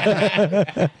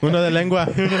 Uno de lengua.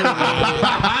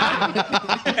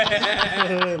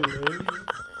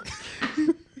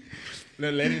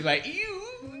 The lady's like,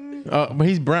 ew. Oh, but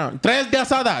he's brown. Tres de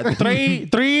asada.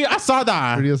 Three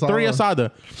asada. Three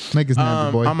asada. Make it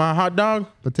snappy, boy. I'm a hot dog.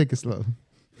 But take it slow.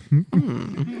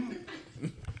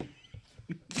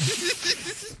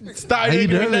 Stop How you making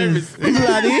me doing? nervous.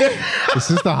 It's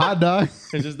just a hot dog.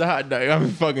 It's just the hot dog. I'm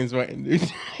fucking sweating, dude.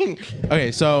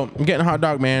 Okay, so I'm getting a hot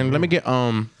dog, man. Let me get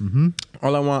all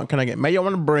I want. Can I get mayo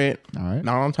on the bread? All right.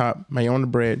 Not on top. Mayo on the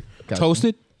bread. Gotcha.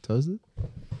 Toasted? Toasted?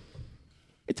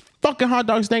 It's fucking hot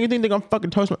dog stand. You think they're gonna fucking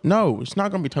toast? No, it's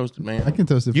not gonna be toasted, man. I can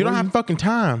toast it for You don't have fucking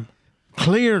time.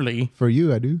 Clearly. For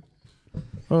you, I do.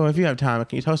 Oh, if you have time,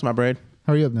 can you toast my bread?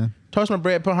 Hurry up, then. Toast my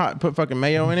bread. Put fucking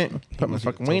mayo in it. Put my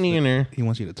fucking weenie in there. He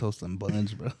wants you to toast them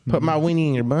buns, bro. Put my weenie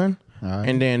in your bun, All right.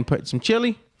 and then put some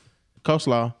chili,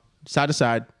 coleslaw, side to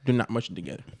side. Do not mush it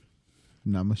together.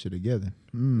 Not much it together.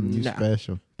 You Nah.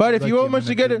 special. But if Like you you're want much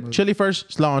in a good together, mood. chili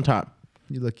first, slaw on top.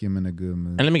 You lucky I'm in a good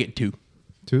mood. And let me get 2.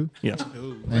 2? Yeah.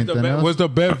 Anything else? What's the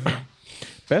bev?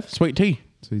 Beth, sweet tea.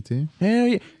 Sweet tea? Hell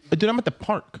yeah. Dude, I'm at the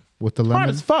park. With the Hard lemon?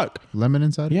 as fuck. Lemon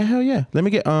inside? Yeah, hell yeah. Let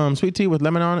me get sweet tea with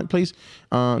lemon on it, please.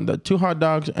 The 2 hot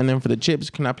dogs, and then for the chips,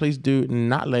 can I please do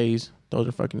not Lay's? Those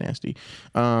are fucking nasty.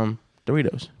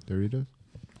 Doritos. Doritos?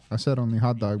 I said only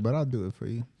hot dog, but I'll do it for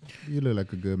you. You look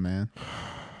like a good man.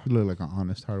 You look like an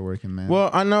honest, hardworking man. Well,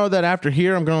 I know that after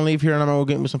here, I'm gonna leave here and I'm gonna go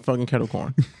get me some fucking kettle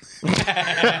corn. it's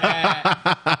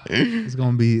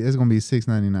gonna be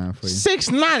 $6.99 for you.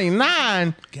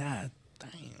 $6.99. God.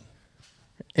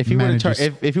 If you would have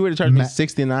if you would have charged me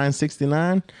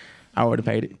 $69.69, I would have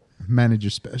paid it. Manager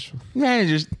special.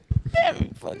 Managers.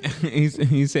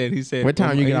 he said. What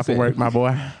time you get off of work, my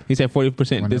boy? He said 40%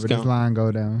 Whenever this discount. line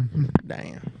go down.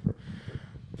 Damn.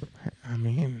 I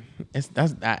mean, it's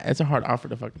a hard offer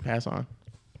to fucking pass on.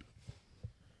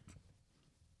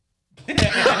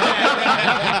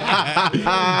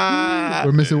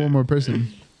 We're missing one more person.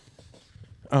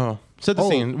 Oh, set the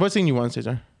scene. What scene you want,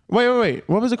 Cesar? Wait.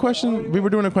 What was the question? We were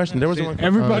doing a question. There was one.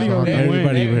 Everybody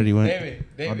Everybody already went.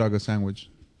 Hot dog or sandwich?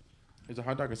 Is a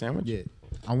hot dog a sandwich? Yeah.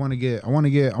 I want to get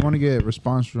a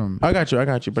response from. I got you.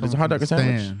 But it's a hot dog a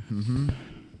sandwich? Mm-hmm.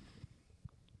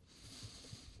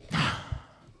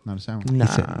 Not a sandwich.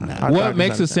 Nah. What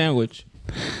makes a sandwich?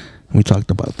 We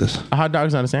talked about this. A hot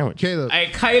dog's not a sandwich. Caleb. Hey,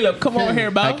 Caleb, come over here,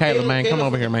 bro. Hey, Caleb, man, come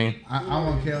over here, man. I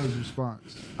want Caleb's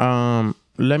response.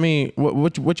 Let me.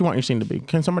 What you want your scene to be?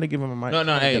 Can somebody give him a mic?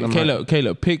 No. Hey,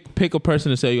 Caleb, pick a person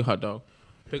to sell you a hot dog.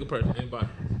 Pick a person. Anybody.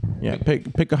 Yeah,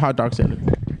 pick a hot dog seller.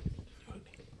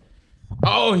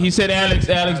 Oh, he said Alex,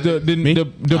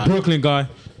 the Brooklyn guy.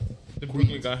 The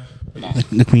Brooklyn guy.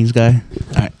 The Queens guy.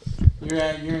 All right. You're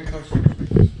in Coach.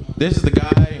 This is the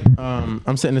guy.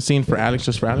 I'm setting the scene for Alex,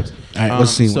 just for Alex. All right,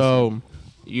 what's the scene? So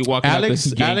You walking out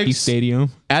the Yankee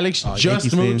Stadium. Alex just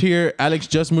Yankee moved Stadium. here. Alex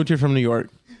just moved here from New York.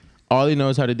 All he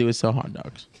knows how to do is sell hot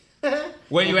dogs.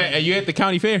 Where you at? Are you at the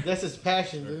county fair? That's his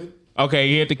passion, dude. Okay,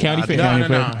 you at the county fair.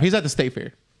 No. He's at the state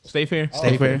fair. State fair.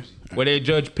 State fair. Where they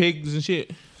judge pigs and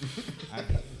shit.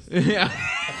 Yeah.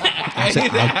 I said,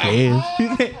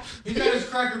 okay. He got his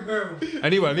Cracker Barrel. I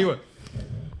need one.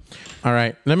 All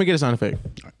right, let me get a sound effect.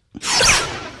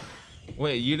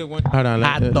 Wait, you the one? Hold on.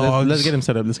 Hot dogs. Let's get him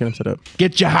set up.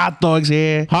 Get your hot dogs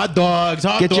here. Hot dogs.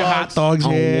 Get your hot dogs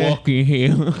I'm here. walking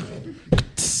here.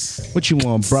 What you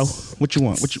want, bro? What you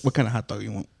want? What kind of hot dog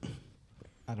you want?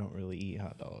 I don't really eat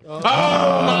hot dogs. Oh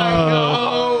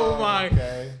my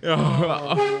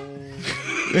god.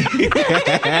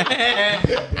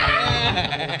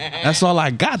 That's all I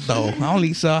got though. I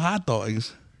only sell hot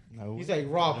dogs. He's like,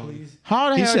 raw, please. How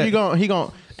the He hell said- he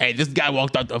going? Hey, this guy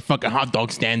walked out the fucking hot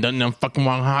dog stand. Doesn't know fucking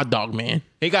want a hot dog, man.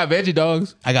 He got veggie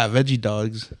dogs. I got veggie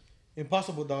dogs.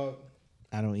 Impossible dog.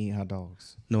 I don't eat hot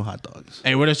dogs. No hot dogs.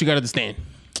 Hey, what else you got at the stand?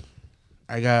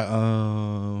 I got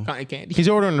Cotton candy. He's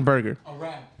ordering a burger. A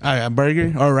wrap. I got a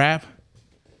burger or a wrap.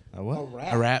 A what?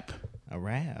 A wrap. A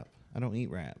wrap. I don't eat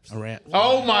wraps. A wrap.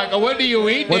 Oh my god, what do you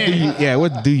eat What do then? you? Yeah.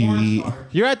 What do you eat?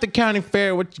 You're at the county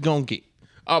fair. What you gonna get?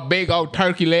 A big old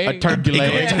turkey leg. A turkey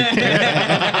leg.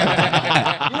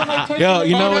 Yo,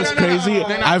 you know what's crazy?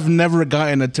 I've never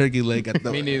gotten a turkey leg at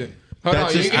the. Me neither. Hold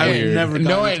That's on, just you can- weird. Never No,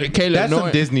 gotten it, Caleb. That's no, some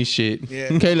it. Disney shit.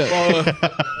 Yeah. Caleb.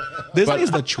 This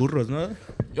is the churros, no?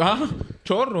 Huh?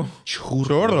 Chorro.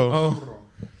 Churro. Oh.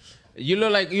 You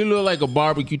look like a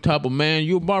barbecue type of man.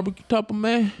 You a barbecue type of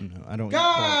man? No, I don't eat pork.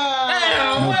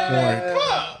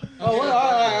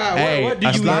 Hey, what do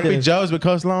a you sloppy eat? Joe's with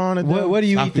coleslaw on it. What do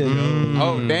you eat then?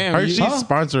 Oh damn. Hershey's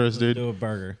sponsor us, dude. Do a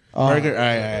burger. Burger. All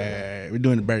right. We're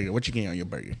doing the burger. What you getting on your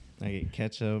burger? I get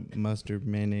ketchup, mustard,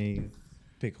 mayonnaise,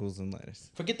 pickles, and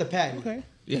lettuce. Forget the patty. Okay.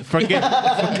 Yeah, Forget.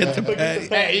 the patty.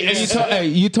 Hey, and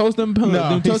you toast them buns?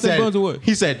 Them toast them buns or what?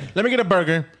 He said, "Let me get a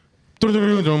burger.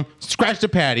 Scratch the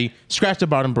patty. Scratch the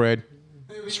bottom bread.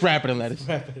 Strap it in lettuce."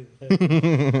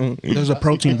 There's a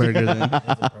protein burger then.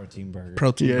 It's a protein burger.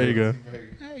 Protein. There you burger.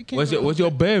 go. What's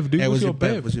your bev, dude? Hey, what's what's your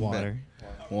bev? What's your Water. bev?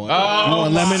 You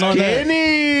want lemon on that?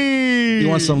 Kenny. You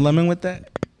want some lemon with that?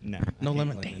 No. No I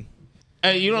lemon. hate Damn.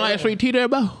 Hey, you don't like sweet tea there,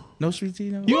 bro? No sweet tea.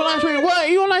 No. You don't like sweet what?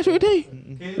 You don't like sweet tea?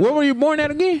 Where were you born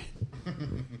at again?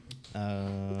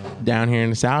 Down here in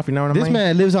the south, you know what I This mean?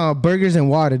 man lives on burgers and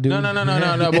water, dude.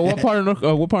 No. But what part of North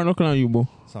Carolina you born?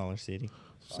 Solar City.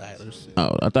 Silence.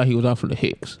 Oh, I thought he was out from the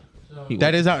Hicks.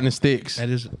 That is out in the sticks. That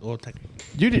is all technical.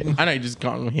 You didn't. I know you just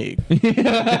called him Hick. He's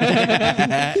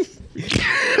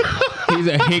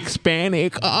a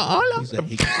Hispanic. He's a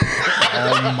hick.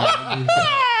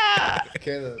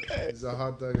 Caleb, it's a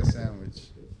hot dog or sandwich.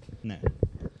 No.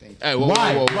 Hey,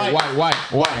 why?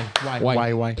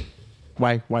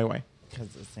 Because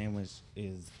the sandwich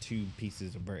is 2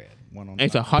 pieces of bread. One on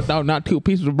It's a top. hot dog, not 2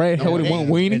 pieces of bread. How would it one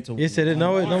weenie? It's a You said it.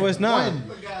 No, it's not.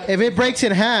 If it breaks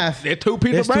in half, They're 2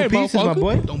 pieces there's of 2 bread, pieces, my motherfucker.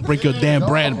 boy. Don't break your damn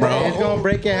bread, bro. It's gonna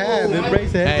break in half. It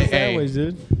breaks the head of the Hey, hey. sandwich,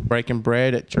 dude. Breaking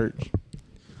bread at church.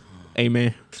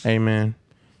 Amen. Amen.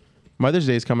 Mother's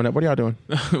Day is coming up. What are y'all doing?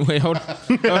 Wait, hold on.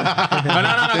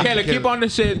 No, Caleb, keep on the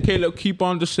set. Caleb, keep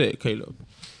on the set, Caleb.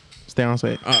 Stay on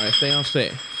set. All right, stay on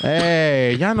set.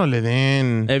 Hey, ya no le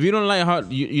den. If you don't like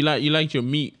hot, you like your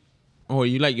meat, or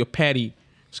you like your patty.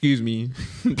 Excuse me.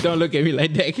 Don't look at me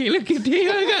like that. Can't look at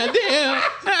you. Goddamn.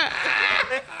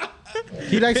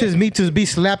 He likes his meat to be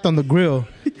slapped on the grill.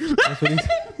 That's what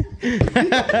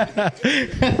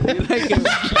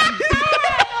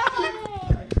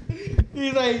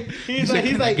he's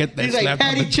he's like Get that slap on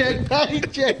patty the- check, patty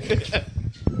check.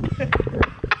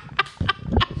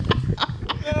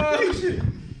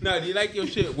 No, do you like your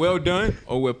shit well done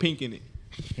or with pink in it?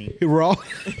 Raw.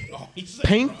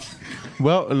 Pink?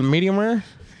 Well, medium rare?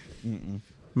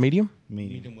 Medium?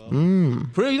 Medium.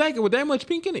 For real, you like it with that much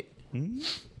pink in it?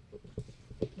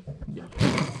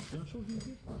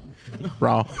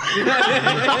 Raw.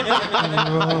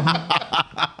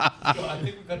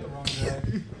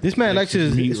 This man likes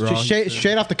his meat raw,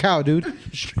 straight off the cow, dude.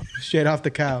 Straight off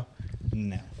the cow.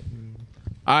 No.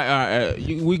 All right.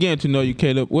 We getting to know you,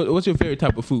 Caleb. What's your favorite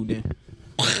type of food then?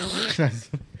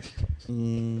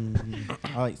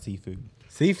 I like seafood.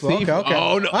 Seafood. Okay.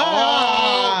 Oh no!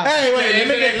 Hey, wait. Let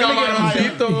me get a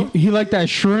Maya. He like that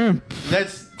shrimp.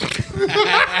 Let's.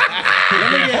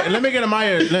 let me get a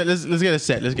Maya. Let's get a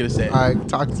set. Let's get a set. All right,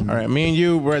 talk to me. All right, me and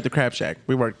you, we're at the Crab Shack.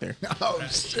 We work there. Oh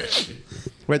shit.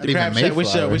 We're at the Not Crab even Shack. We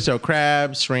Mayflower. sell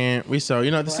crabs, shrimp. We sell,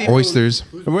 the seafood. Oysters.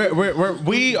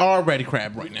 We are ready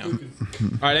crab right now. All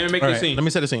right, let me make All the right, scene. let me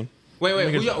set a scene.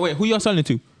 Who y'all selling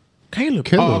to? Caleb.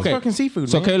 Caleb. Oh, Okay. fucking seafood.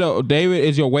 So man. David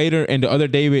is your waiter, and the other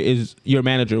David is your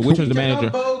manager. Which is the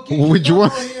manager? Which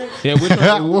one? Yeah,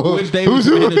 which David is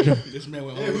the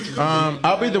manager?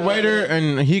 I'll be the waiter,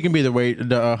 and he can be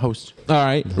the host. All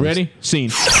right, ready?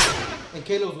 Scene. And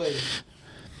Caleb's lady.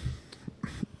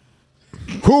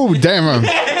 Who? Damn.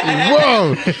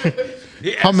 Whoa.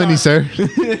 How many, sir?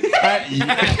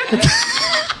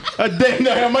 Damn,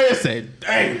 no, Maya said.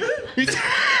 Dang.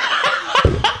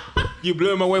 You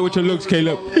blew him away with your looks,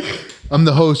 Caleb. I'm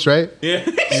the host, right? Yeah.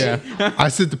 Yeah. I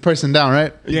sit the person down,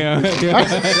 right? Yeah.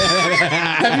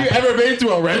 Have you ever been to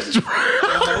a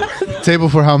restaurant? Table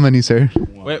for how many, sir?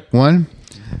 Wait, One.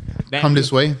 damn, Come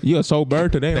this way. You a soul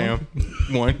bird today. Huh?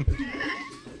 Damn. One.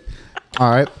 All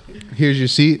right. Here's your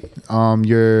seat.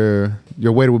 Your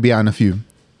waiter will be out in a few.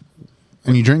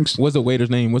 Any drinks? What's the waiter's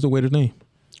name?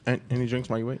 Any drinks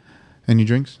while you wait? Any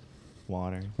drinks?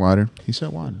 Water. Water. He said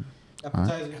water.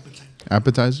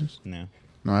 Appetizers? No.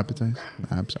 No appetizers.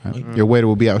 Your waiter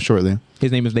will be out shortly.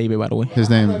 His name is David, by the way. His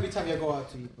name. Every time you go out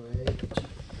to eat, bro.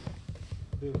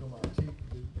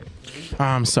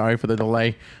 I'm sorry for the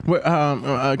delay. Can I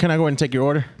go ahead and take your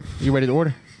order? You ready to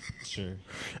order? Sure.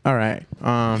 All right.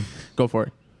 Go for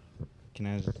it. Can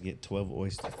I just get 12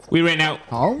 oysters? We ran out.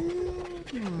 Oh.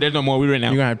 There's no more. We ran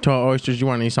out. You gonna have 12 oysters. You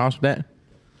want any sauce with that?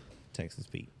 Texas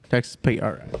Pete. Texas Pete.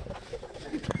 All right.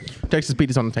 Texas Pete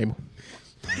is on the table.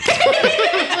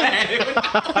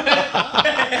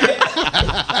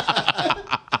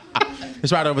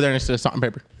 It's right over there next to the salt and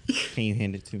pepper. Can you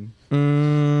hand it to me?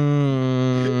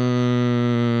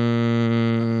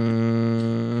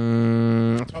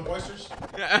 12 oysters? All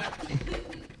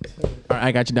right,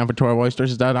 I got you down for 12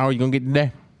 oysters. Is that all you're going to get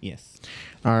today? Yes.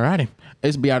 All righty.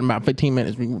 It's be out in about 15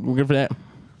 minutes. We're good for that?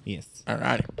 Yes. All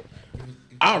righty.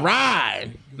 All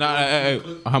right. Nah,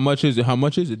 how much is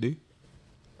it, dude?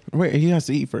 Wait, he has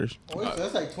to eat first.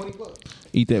 That's like $20.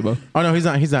 Eat that, bro. Oh, no, he's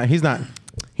not. He's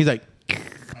like,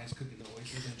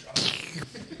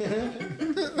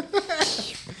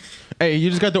 hey, you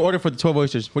just got the order for the 12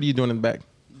 oysters. What are you doing in the back?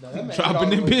 Dropping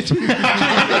them bitch.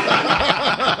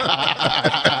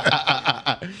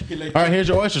 All right, here's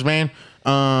your oysters, man.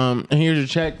 And here's your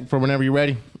check for whenever you're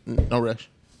ready. No rush.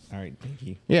 All right. Thank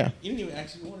you. Yeah. You didn't even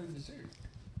actually order dessert.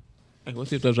 Hey,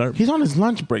 what's your dessert? He's on his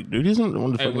lunch break, dude. He's on the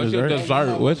Hey, fucking what's your dessert.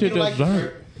 dessert? What's your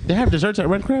dessert? They have desserts at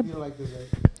Red Crab?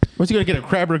 What's he gonna get, a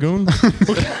crab ragoon?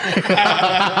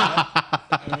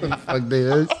 Fuck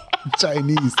this.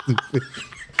 Chinese.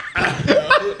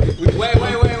 Wait.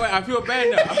 I feel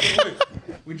bad now.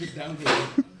 We just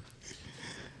downgraded.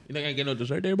 You think I get no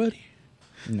dessert there, buddy?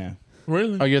 No.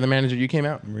 Really? Oh, you're the manager. You came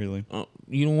out. Really?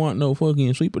 You don't want no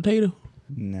fucking sweet potato?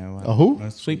 No. A who?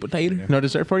 Sweet potato? No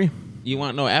dessert for you? You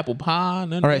want no apple pie?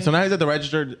 None All right, so now he's at the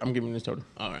register. I'm giving you this total.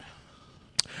 All right.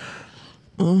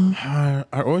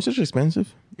 Are oysters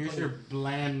expensive? Here's your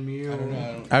bland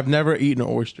meal. I've never eaten an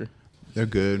oyster. They're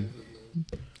good.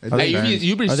 It Hey, depends.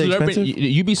 you be Are they slurping. expensive?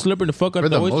 You be slurping the fuck out For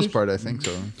of the the oysters? most part, I think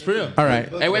so. For real. All right.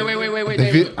 Hey, wait.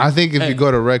 If you, I think if Hey. you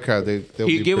go to Red Crab, they'll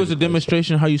He be give us a pretty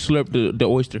demonstration how you slurp the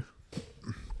oyster.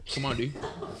 Come on, dude.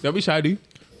 Don't be shy, dude.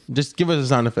 Just give us a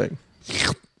sound effect.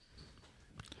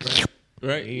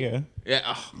 Right? Yeah.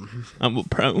 Yeah. I'm a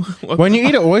pro. When you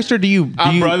eat an oyster, do you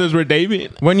Our brothers were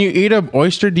David. when you eat an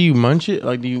oyster, do you munch it?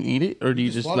 Like, do you eat it or do you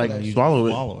just swallow like that shit. swallow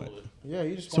it? Swallow it. Yeah,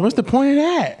 you just. So what's the point of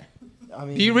that? I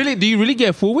mean, Do you really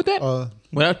get full with that? Uh,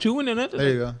 Without chewing or nothing? there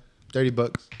you go.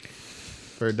 $30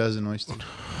 for a dozen oysters.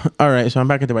 All right, so I'm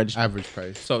back at the register. Average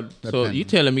price. So Depends. you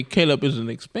telling me Caleb is an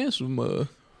expensive mug?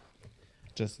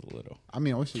 Just a little. I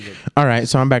mean, oysters are All right,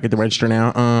 so I'm back at the register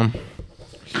now.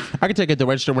 I can take it at the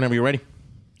register whenever you're ready.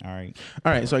 All right.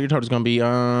 All right, so your total is gonna be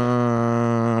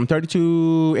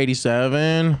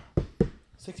 $32.87.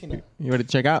 16. You ready to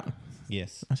check out?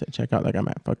 Yes. I said check out like I'm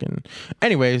at fucking.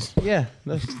 Anyways, yeah,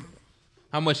 that's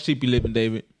How much cheap you living,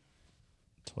 David?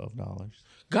 $12.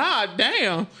 God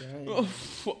damn. Oh,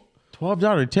 fu-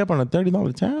 $12 tip on a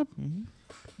 $30 tab.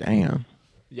 Damn.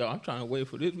 Yo, I'm trying to wait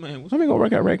for this man. What's Let me go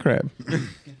work at Red Crab. I need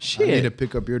Shit. to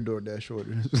pick up your DoorDash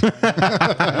orders. Wait,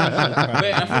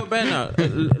 I feel bad now.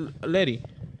 Letty,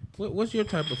 what's your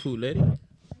type of food, Letty?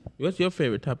 What's your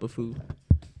favorite type of food?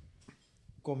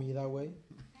 Comida, way.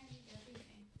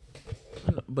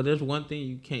 But there's one thing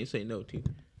you can't say no to.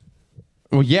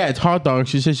 Well, yeah, it's hot dogs.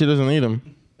 She said she doesn't eat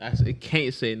them. I said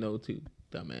can't say no to,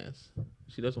 dumbass.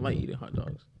 She doesn't like eating hot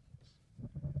dogs.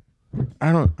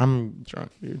 I'm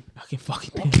drunk, dude. I can fucking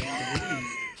think.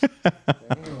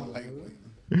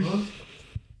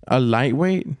 A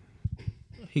lightweight?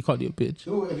 He called you a bitch.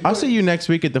 I'll see you next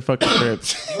week at the fucking crib.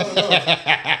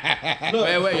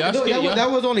 Wait, y'all No, scared, y'all?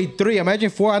 that was only 3. Imagine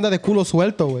 4. Anda de culo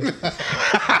suelto, güey.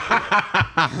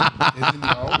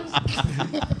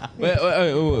 Wait,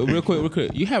 real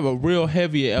quick. You have a real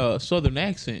heavy southern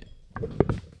accent.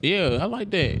 Yeah, I like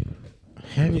that.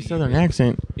 Heavy southern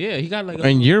accent. Yeah, he got like a...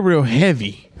 And you're real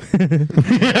heavy.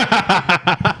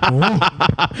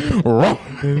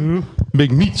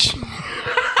 Big meat.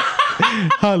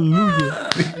 Hallelujah.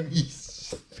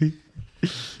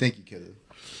 Thank you, Caleb.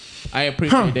 I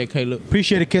appreciate that, Caleb.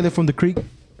 Appreciate it, Caleb from the creek.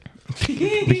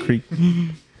 The creek.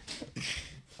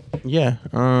 Yeah.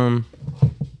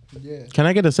 Yeah. Can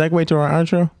I get a segue to our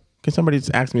outro? Can somebody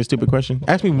just ask me a stupid question?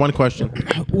 Ask me one question.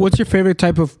 What's your favorite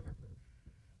type of?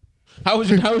 How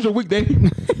was your week,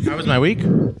 David? How was my week?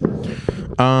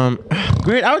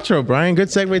 Great outro, Brian. Good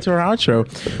segue to our outro.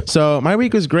 So my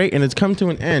week was great, and it's come to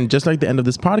an end, just like the end of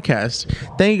this podcast.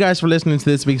 Thank you guys for listening to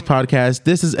this week's podcast.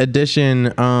 This is edition.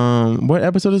 What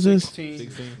episode is this?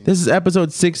 16. This is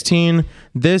episode 16.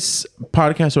 This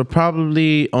podcast will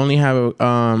probably only have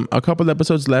a couple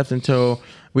episodes left until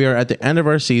we are at the end of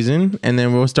our season, and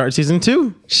then we'll start season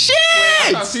 2. Shit!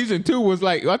 I thought season 2 was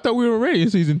like... I thought we were already in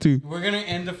season 2. We're gonna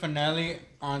end the finale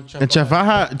on And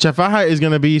Chafaha is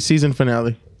gonna be season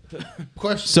finale.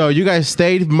 Question. So you guys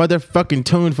stayed motherfucking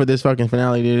tuned for this fucking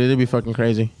finale, dude. It'll be fucking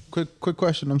crazy. Quick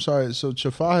question. I'm sorry. So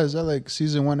Chafaha, is that like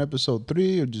season 1, episode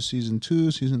 3, or just season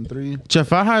 2, season 3?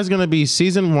 Chafaha is gonna be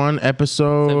season 1,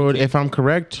 episode, 17. if I'm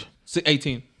correct,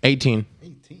 18. 18.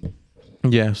 18.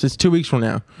 Yeah, so it's 2 weeks from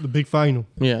now. The big final.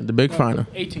 Yeah, the big final.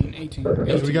 18. We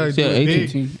gotta do Yeah, it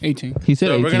 18. big. 18. He said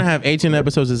So 18. we're gonna have 18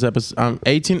 episodes this episode.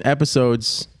 18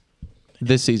 episodes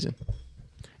this season.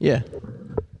 Yeah.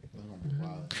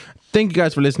 Thank you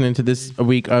guys for listening to this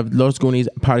week of Los Goonies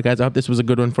podcast. I hope this was a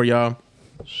good one for y'all.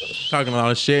 Talking a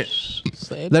lot of shit.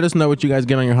 Let us know what you guys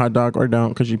get on your hot dog or don't,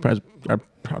 because you are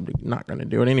probably not gonna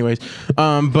do it anyways.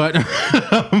 But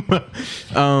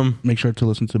Make sure to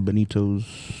listen to Benito's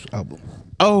album.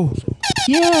 oh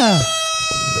yeah.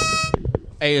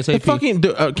 ASAP. It fucking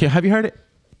okay. Have you heard it?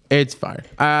 It's fire.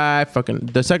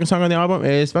 The second song on the album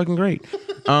is fucking great.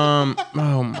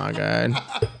 Oh my god.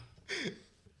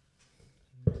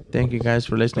 Thank you guys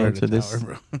for listening to this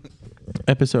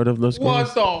episode of Los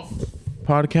Goonies What the...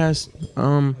 podcast.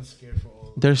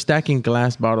 They're stacking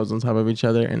glass bottles on top of each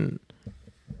other, and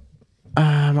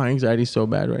my anxiety's so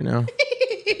bad right now.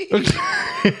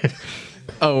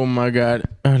 Oh my god.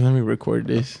 Let me record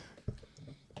this.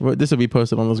 Well, this will be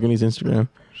posted on Los Goonies Instagram.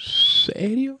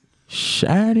 Serio?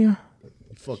 Shadia. You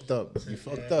fucked up. You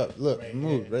fucked up. Look,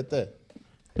 move right there.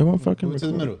 It won't fucking Move to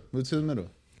the record. middle. Move to the middle.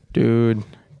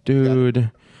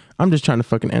 Dude. I'm just trying to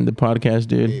fucking end the podcast,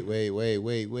 dude. Wait.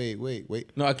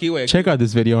 No, aquí, wait. Check out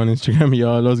this video on Instagram,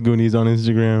 y'all. Los Goonies on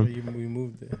Instagram. We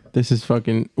moved it. This is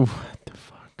fucking... What the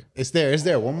fuck? It's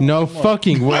there. One more. No one more.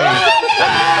 fucking way.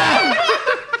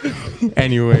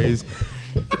 Anyways.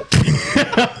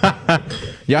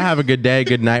 Y'all have a good day,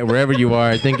 good night, wherever you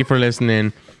are. Thank you for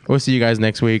listening. We'll see you guys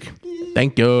next week.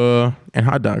 Thank you. And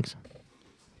hot dogs.